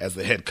Fitzgerald as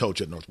the head coach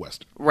at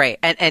Northwestern. Right.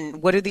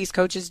 And what do these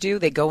coaches do?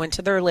 They go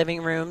into their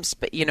living rooms,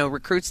 but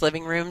recruits'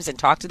 living rooms and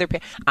talk to their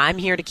parents. I'm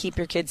here to keep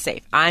your kids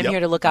safe. I'm here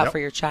to look out for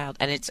your child.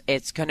 And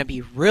it's going to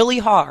be really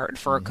hard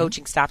for a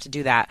coaching staff to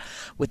do that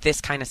with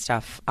this kind of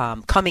stuff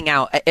coming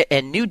out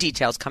and new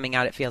details coming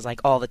out, it feels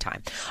like, all the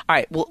time. All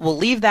right. We'll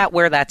leave that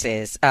where that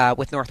is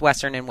with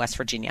Northwestern and West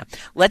Virginia.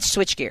 Let's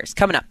switch gears.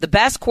 Coming up, the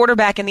best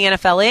quarterback in the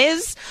NFL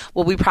is,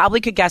 well, we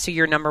probably could guess who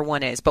your number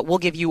one is, but we'll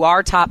give you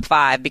our top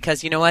 5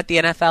 because you know what? The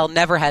NFL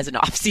never has an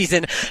off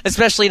season,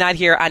 especially not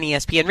here on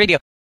ESPN Radio.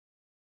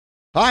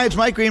 Hi, it's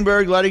Mike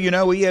Greenberg letting you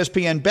know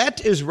ESPN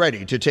Bet is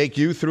ready to take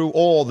you through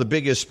all the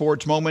biggest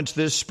sports moments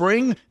this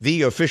spring.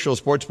 The official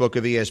sportsbook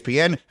of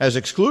ESPN has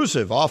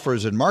exclusive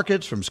offers and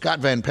markets from Scott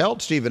Van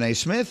Pelt, Stephen A.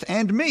 Smith,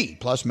 and me,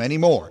 plus many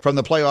more. From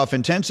the playoff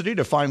intensity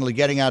to finally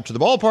getting out to the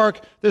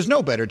ballpark, there's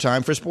no better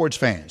time for sports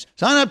fans.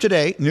 Sign up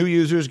today. New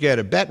users get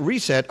a bet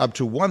reset up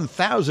to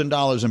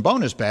 $1,000 in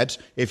bonus bets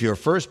if your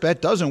first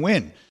bet doesn't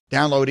win.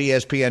 Download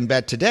ESPN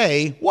Bet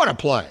today. What a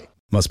play.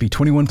 Must be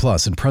 21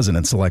 plus and present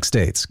in select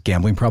states.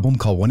 Gambling problem?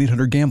 Call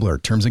 1-800-GAMBLER.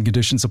 Terms and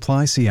conditions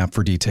apply. See app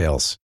for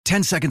details.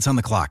 10 seconds on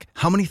the clock.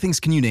 How many things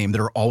can you name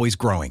that are always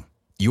growing?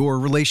 Your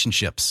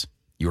relationships,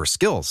 your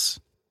skills,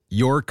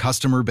 your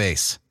customer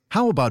base.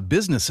 How about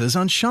businesses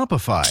on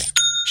Shopify?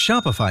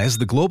 Shopify is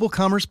the global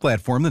commerce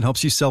platform that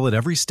helps you sell at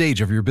every stage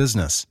of your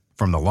business.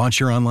 From the launch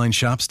your online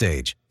shop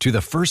stage to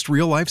the first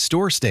real-life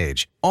store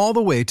stage, all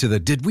the way to the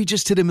did we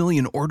just hit a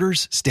million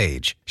orders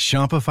stage,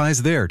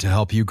 Shopify's there to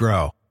help you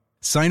grow.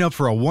 Sign up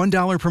for a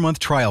 $1 per month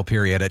trial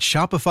period at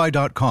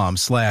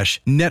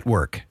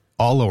shopify.com/network,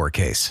 all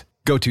lowercase.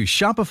 Go to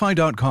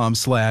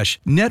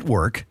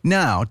shopify.com/network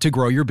now to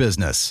grow your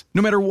business,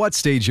 no matter what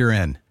stage you're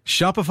in.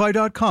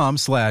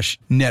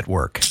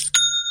 Shopify.com/network.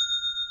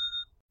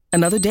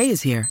 Another day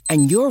is here,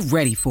 and you're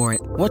ready for it.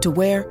 What to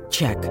wear?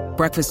 Check.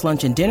 Breakfast,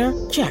 lunch, and dinner?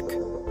 Check.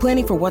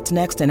 Planning for what's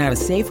next and how to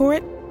save for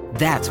it?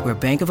 That's where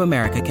Bank of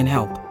America can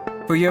help.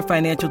 For your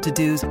financial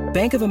to-dos,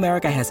 Bank of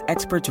America has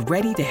experts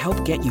ready to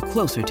help get you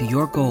closer to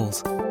your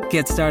goals.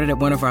 Get started at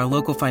one of our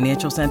local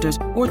financial centers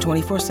or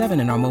 24/7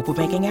 in our mobile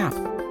banking app.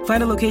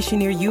 Find a location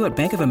near you at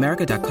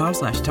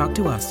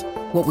bankofamerica.com/talktous.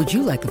 What would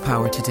you like the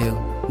power to do?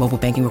 Mobile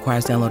banking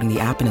requires downloading the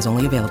app and is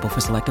only available for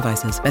select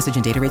devices. Message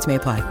and data rates may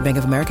apply. Bank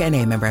of America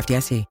N.A., member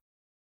FDIC.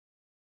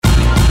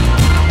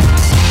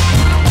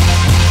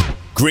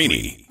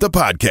 Greeny, the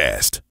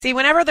podcast. See,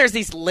 whenever there's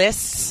these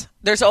lists,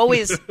 there's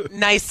always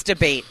nice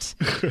debate.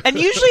 And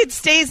usually it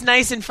stays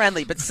nice and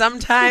friendly, but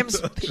sometimes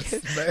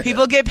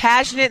people get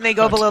passionate and they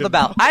go below the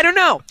belt. I don't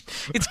know.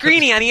 It's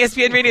Greeny on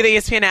ESPN Radio, the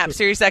ESPN app,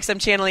 Sirius XM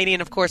Channel 80,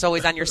 and of course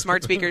always on your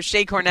smart speakers.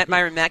 Shay Cornett,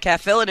 Myron Metcalf,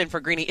 filling in for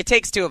Greeny. It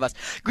takes two of us.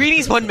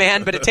 Greeny's one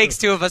man, but it takes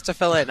two of us to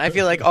fill in. I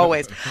feel like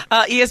always.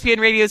 ESPN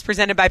Radio is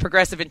presented by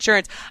Progressive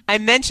Insurance. I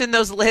mentioned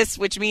those lists,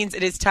 which means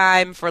it is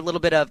time for a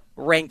little bit of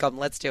rank 'em.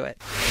 Let's do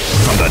it.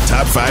 From the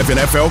top 5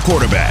 NFL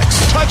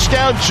quarterbacks.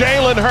 Touchdown,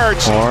 Jalen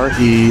Hurts.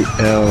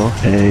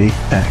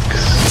 RELAX.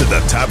 To the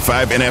top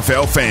 5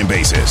 NFL fan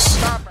bases.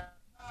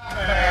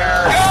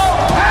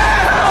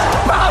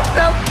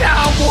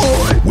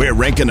 We're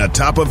ranking the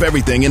top of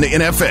everything in the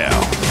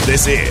NFL.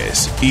 This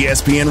is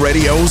ESPN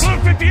Radio's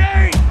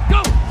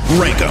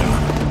Rank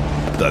 'em.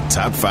 The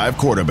top 5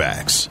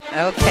 quarterbacks.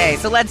 Okay,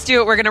 so let's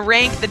do it. We're going to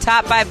rank the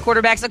top 5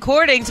 quarterbacks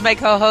according to my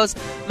co-host,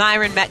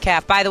 Myron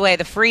Metcalf. By the way,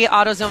 the free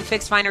AutoZone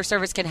Fix Finder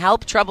service can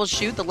help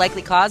troubleshoot the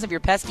likely cause of your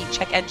pesky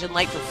check engine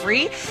light for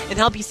free and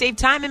help you save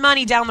time and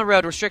money down the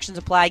road. Restrictions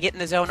apply. Get in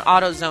the zone,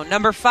 AutoZone.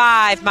 Number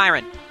 5,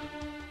 Myron.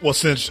 Well,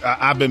 since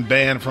I've been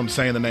banned from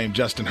saying the name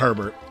Justin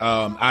Herbert,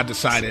 I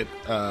decided,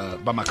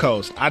 by my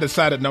co-host, I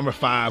decided number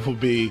 5 would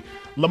be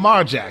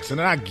Lamar Jackson.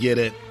 And I get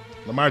it.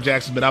 Lamar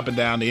Jackson's been up and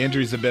down. The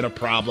injuries have been a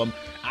problem.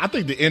 I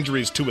think the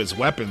injuries to his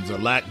weapons or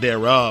lack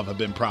thereof have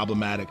been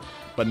problematic.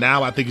 But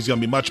now I think he's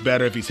going to be much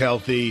better if he's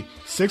healthy.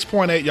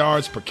 6.8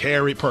 yards per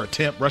carry, per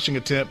attempt, rushing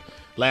attempt.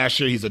 Last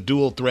year, he's a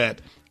dual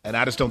threat. And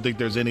I just don't think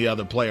there's any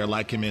other player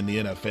like him in the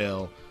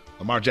NFL.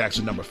 Lamar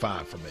Jackson, number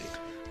 5 for me.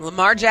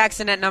 Lamar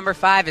Jackson at number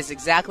 5 is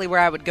exactly where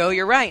I would go.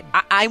 You're right.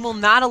 I will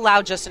not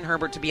allow Justin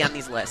Herbert to be on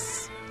these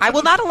lists. I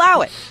will not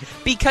allow it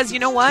because you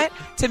know what?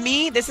 To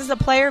me, this is a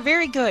player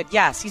very good.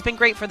 Yes, he's been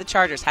great for the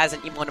Chargers.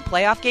 Hasn't even won a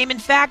playoff game. In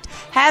fact,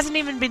 hasn't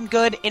even been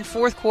good in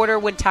fourth quarter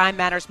when time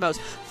matters most.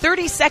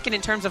 32nd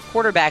in terms of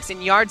quarterbacks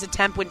in yards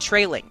attempt when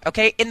trailing.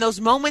 Okay, in those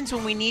moments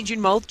when we need you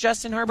most,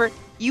 Justin Herbert,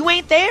 you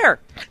ain't there.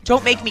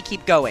 Don't make me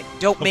keep going.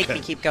 Don't make me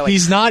keep going.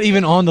 He's not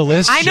even on the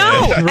list. I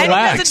know, Jay. and he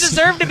Relax. doesn't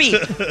deserve to be.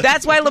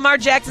 That's why Lamar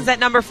Jackson's at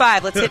number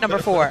 5. Let's hit number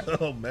 4.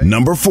 Oh, man.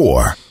 Number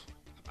 4.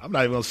 I'm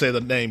not even going to say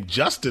the name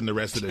Justin the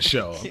rest of the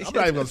show. I'm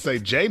not even going to say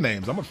Jay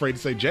names. I'm afraid to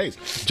say Jay's.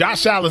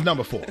 Josh Allen's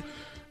number 4.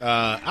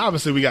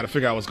 Obviously, we got to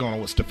figure out what's going on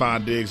with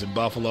Stephon Diggs in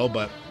Buffalo,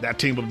 but that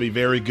team will be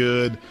very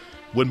good.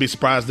 Wouldn't be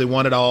surprised if they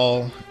won it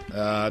all.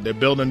 They're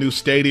building a new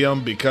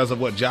stadium because of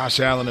what Josh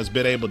Allen has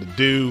been able to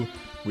do,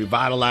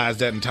 revitalize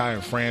that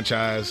entire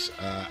franchise.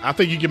 I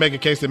think you can make a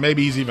case that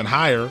maybe he's even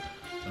higher,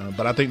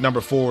 but I think number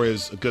 4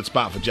 is a good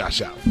spot for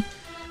Josh Allen.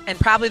 And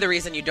probably the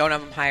reason you don't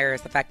have them higher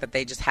is the fact that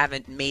they just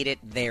haven't made it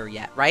there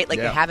yet, right? Like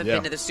they haven't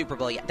been to the Super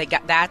Bowl yet.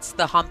 That's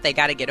the hump they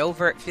got to get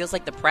over. It feels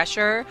like the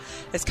pressure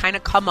has kind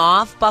of come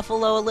off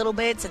Buffalo a little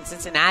bit since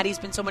Cincinnati's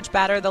been so much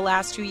better the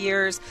last 2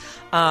 years.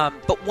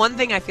 But one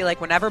thing I feel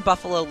like whenever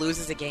Buffalo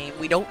loses a game,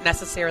 we don't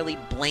necessarily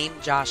blame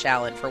Josh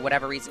Allen for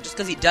whatever reason, just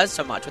because he does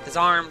so much with his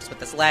arms, with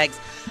his legs.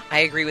 I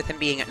agree with him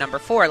being at number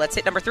 4. Let's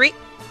hit number 3.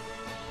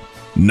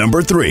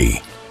 Number 3.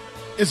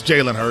 It's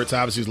Jalen Hurts.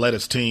 Obviously, he's led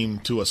his team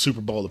to a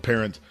Super Bowl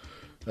appearance.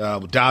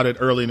 Doubted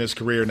early in his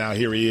career. Now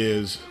here he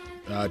is.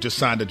 Just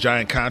signed a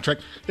giant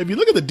contract. If you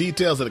look at the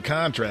details of the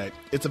contract,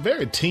 it's a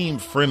very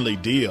team-friendly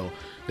deal.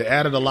 They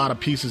added a lot of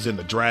pieces in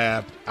the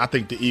draft. I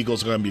think the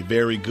Eagles are going to be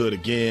very good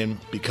again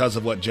because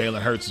of what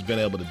Jalen Hurts has been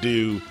able to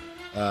do.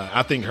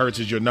 I think Hurts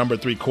is your number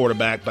 3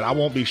 quarterback, but I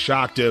won't be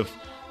shocked if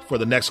for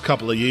the next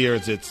couple of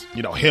years it's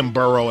him,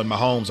 Burrow, and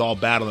Mahomes all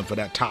battling for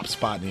that top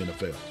spot in the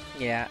NFL.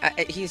 Yeah,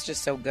 he's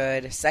just so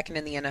good. Second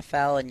in the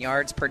NFL in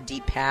yards per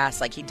deep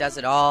pass. Like, he does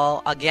it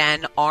all.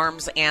 Again,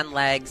 arms and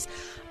legs.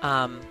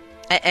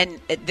 And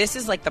this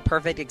is like the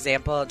perfect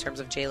example in terms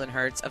of Jalen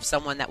Hurts of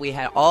someone that we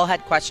all had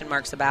question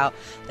marks about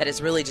that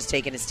has really just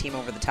taken his team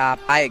over the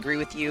top. I agree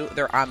with you.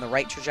 They're on the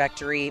right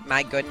trajectory.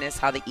 My goodness,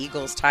 how the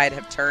Eagles' tide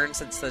have turned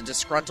since the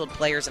disgruntled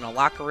players in a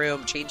locker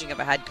room, changing of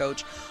a head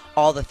coach,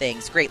 all the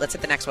things. Great, let's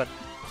hit the next one.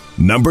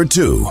 Number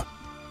 2.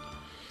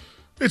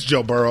 It's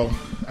Joe Burrow.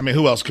 I mean,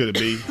 who else could it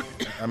be?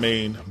 I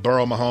mean,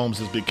 Burrow-Mahomes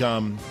has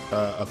become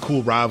a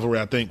cool rivalry,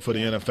 I think, for the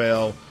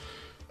NFL.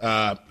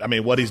 I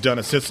mean, what he's done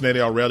in Cincinnati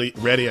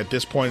already at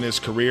this point in his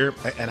career,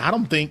 and I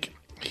don't think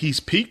he's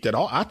peaked at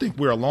all. I think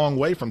we're a long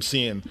way from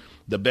seeing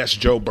the best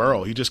Joe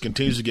Burrow. He just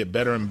continues to get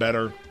better and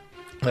better.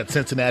 That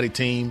Cincinnati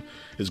team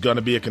is going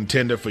to be a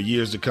contender for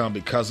years to come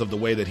because of the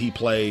way that he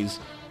plays.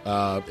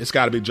 It's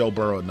got to be Joe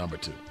Burrow at number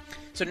 2.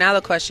 So now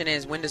the question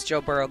is, when does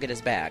Joe Burrow get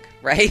his bag,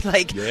 right?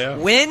 Like,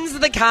 when's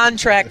the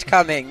contract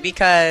coming?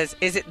 Because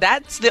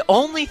that's the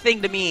only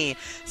thing to me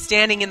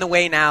standing in the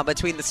way now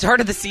between the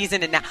start of the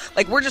season and now.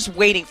 Like, we're just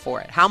waiting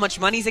for it. How much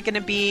money is it going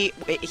to be?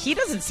 He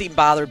doesn't seem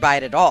bothered by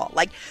it at all.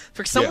 Like,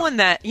 for someone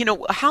that,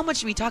 how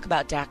much do we talk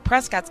about Dak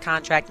Prescott's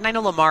contract? And I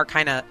know Lamar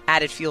kind of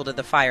added fuel to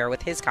the fire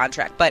with his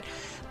contract, but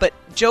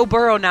Joe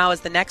Burrow now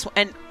is the next one.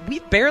 And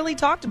we've barely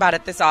talked about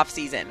it this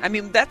offseason. I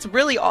mean, that's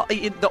really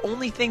the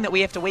only thing that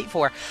we have to wait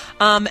for.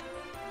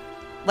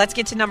 Let's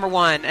get to number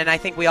 1. And I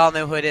think we all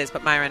know who it is.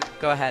 But, Myron,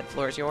 go ahead.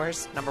 Floor is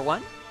yours. Number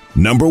 1?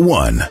 Number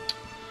 1.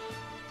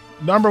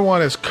 Number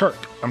 1 is Kirk.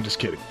 I'm just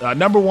kidding.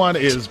 Number 1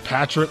 is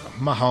Patrick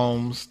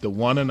Mahomes, the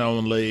one and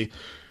only.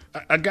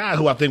 A guy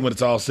who I think when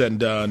it's all said and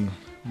done,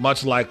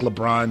 much like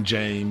LeBron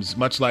James,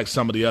 much like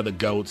some of the other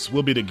GOATs,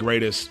 will be the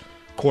greatest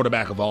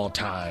quarterback of all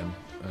time.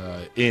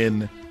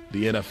 In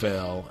the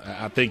NFL.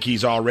 I think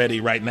he's already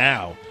right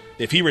now.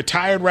 If he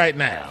retired right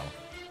now,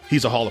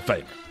 he's a Hall of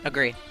Famer.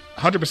 Agree.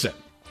 100%.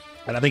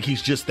 And I think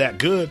he's just that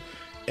good.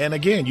 And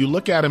again, you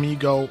look at him and you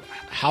go,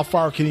 how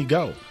far can he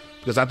go?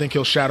 Because I think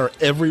he'll shatter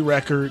every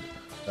record,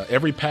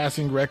 every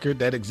passing record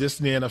that exists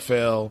in the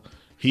NFL.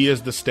 He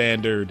is the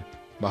standard.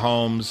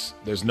 Mahomes,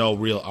 there's no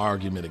real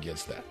argument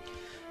against that.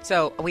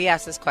 So we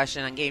asked this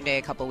question on Game Day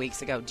a couple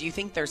weeks ago. Do you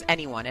think there's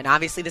anyone, and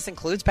obviously this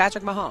includes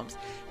Patrick Mahomes,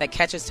 that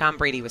catches Tom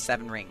Brady with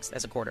 7 rings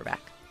as a quarterback?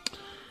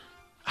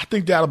 I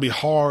think that'll be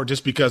hard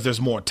just because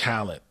there's more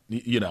talent,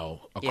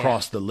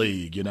 across the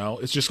league.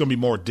 It's just going to be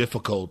more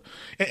difficult.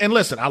 And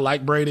listen, I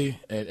like Brady,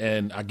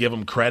 and I give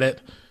him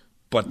credit,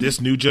 but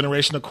this new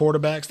generation of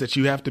quarterbacks that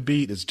you have to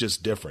beat is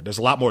just different. There's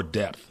a lot more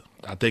depth,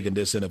 I think, in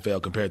this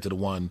NFL compared to the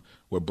one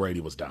where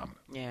Brady was dominant.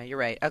 Yeah, you're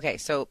right. Okay,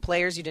 so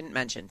players you didn't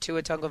mention.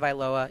 Tua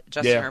Tagovailoa,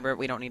 Justin Herbert,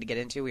 we don't need to get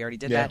into. We already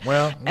did that.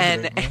 Well,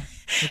 and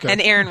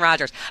Aaron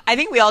Rodgers. I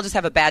think we all just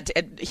have a bad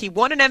he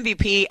won an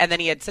MVP, and then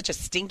he had such a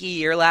stinky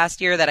year last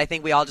year that I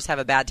think we all just have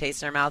a bad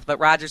taste in our mouth. But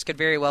Rodgers could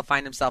very well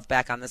find himself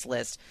back on this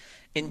list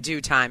in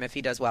due time if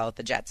he does well with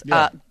the Jets.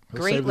 Yeah,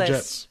 great save list. The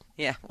Jets.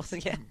 Yeah, well,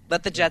 yeah.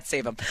 Let the Jets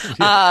save him.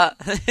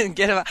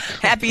 Get him.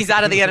 Happy he's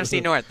out of the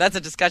NFC North. That's a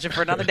discussion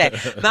for another day.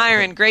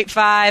 Myron, great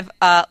 5.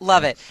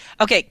 Love it.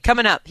 Okay,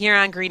 coming up here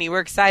on Greeny, we're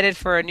excited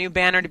for a new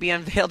banner to be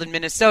unveiled in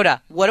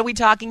Minnesota. What are we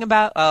talking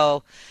about?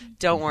 Oh,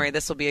 don't worry.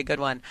 This will be a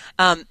good one.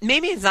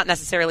 Maybe it's not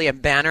necessarily a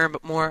banner,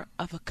 but more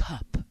of a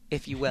cup,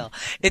 if you will.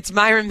 It's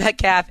Myron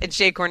Metcalf and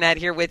Shea Cornette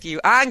here with you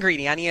on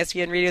Greeny on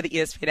ESPN Radio, the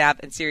ESPN app,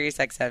 and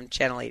SiriusXM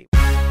Channel 80.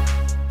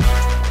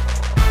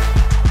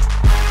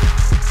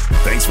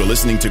 Thanks for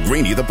listening to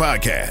Greeny, the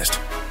podcast.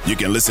 You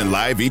can listen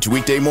live each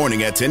weekday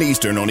morning at 10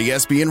 Eastern on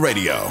ESPN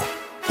Radio.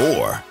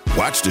 Or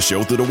watch the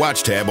show through the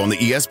Watch tab on the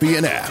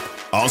ESPN app.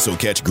 Also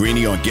catch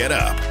Greeny on Get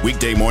Up,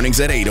 weekday mornings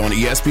at 8 on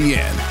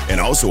ESPN.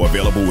 And also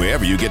available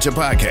wherever you get your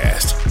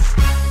podcast.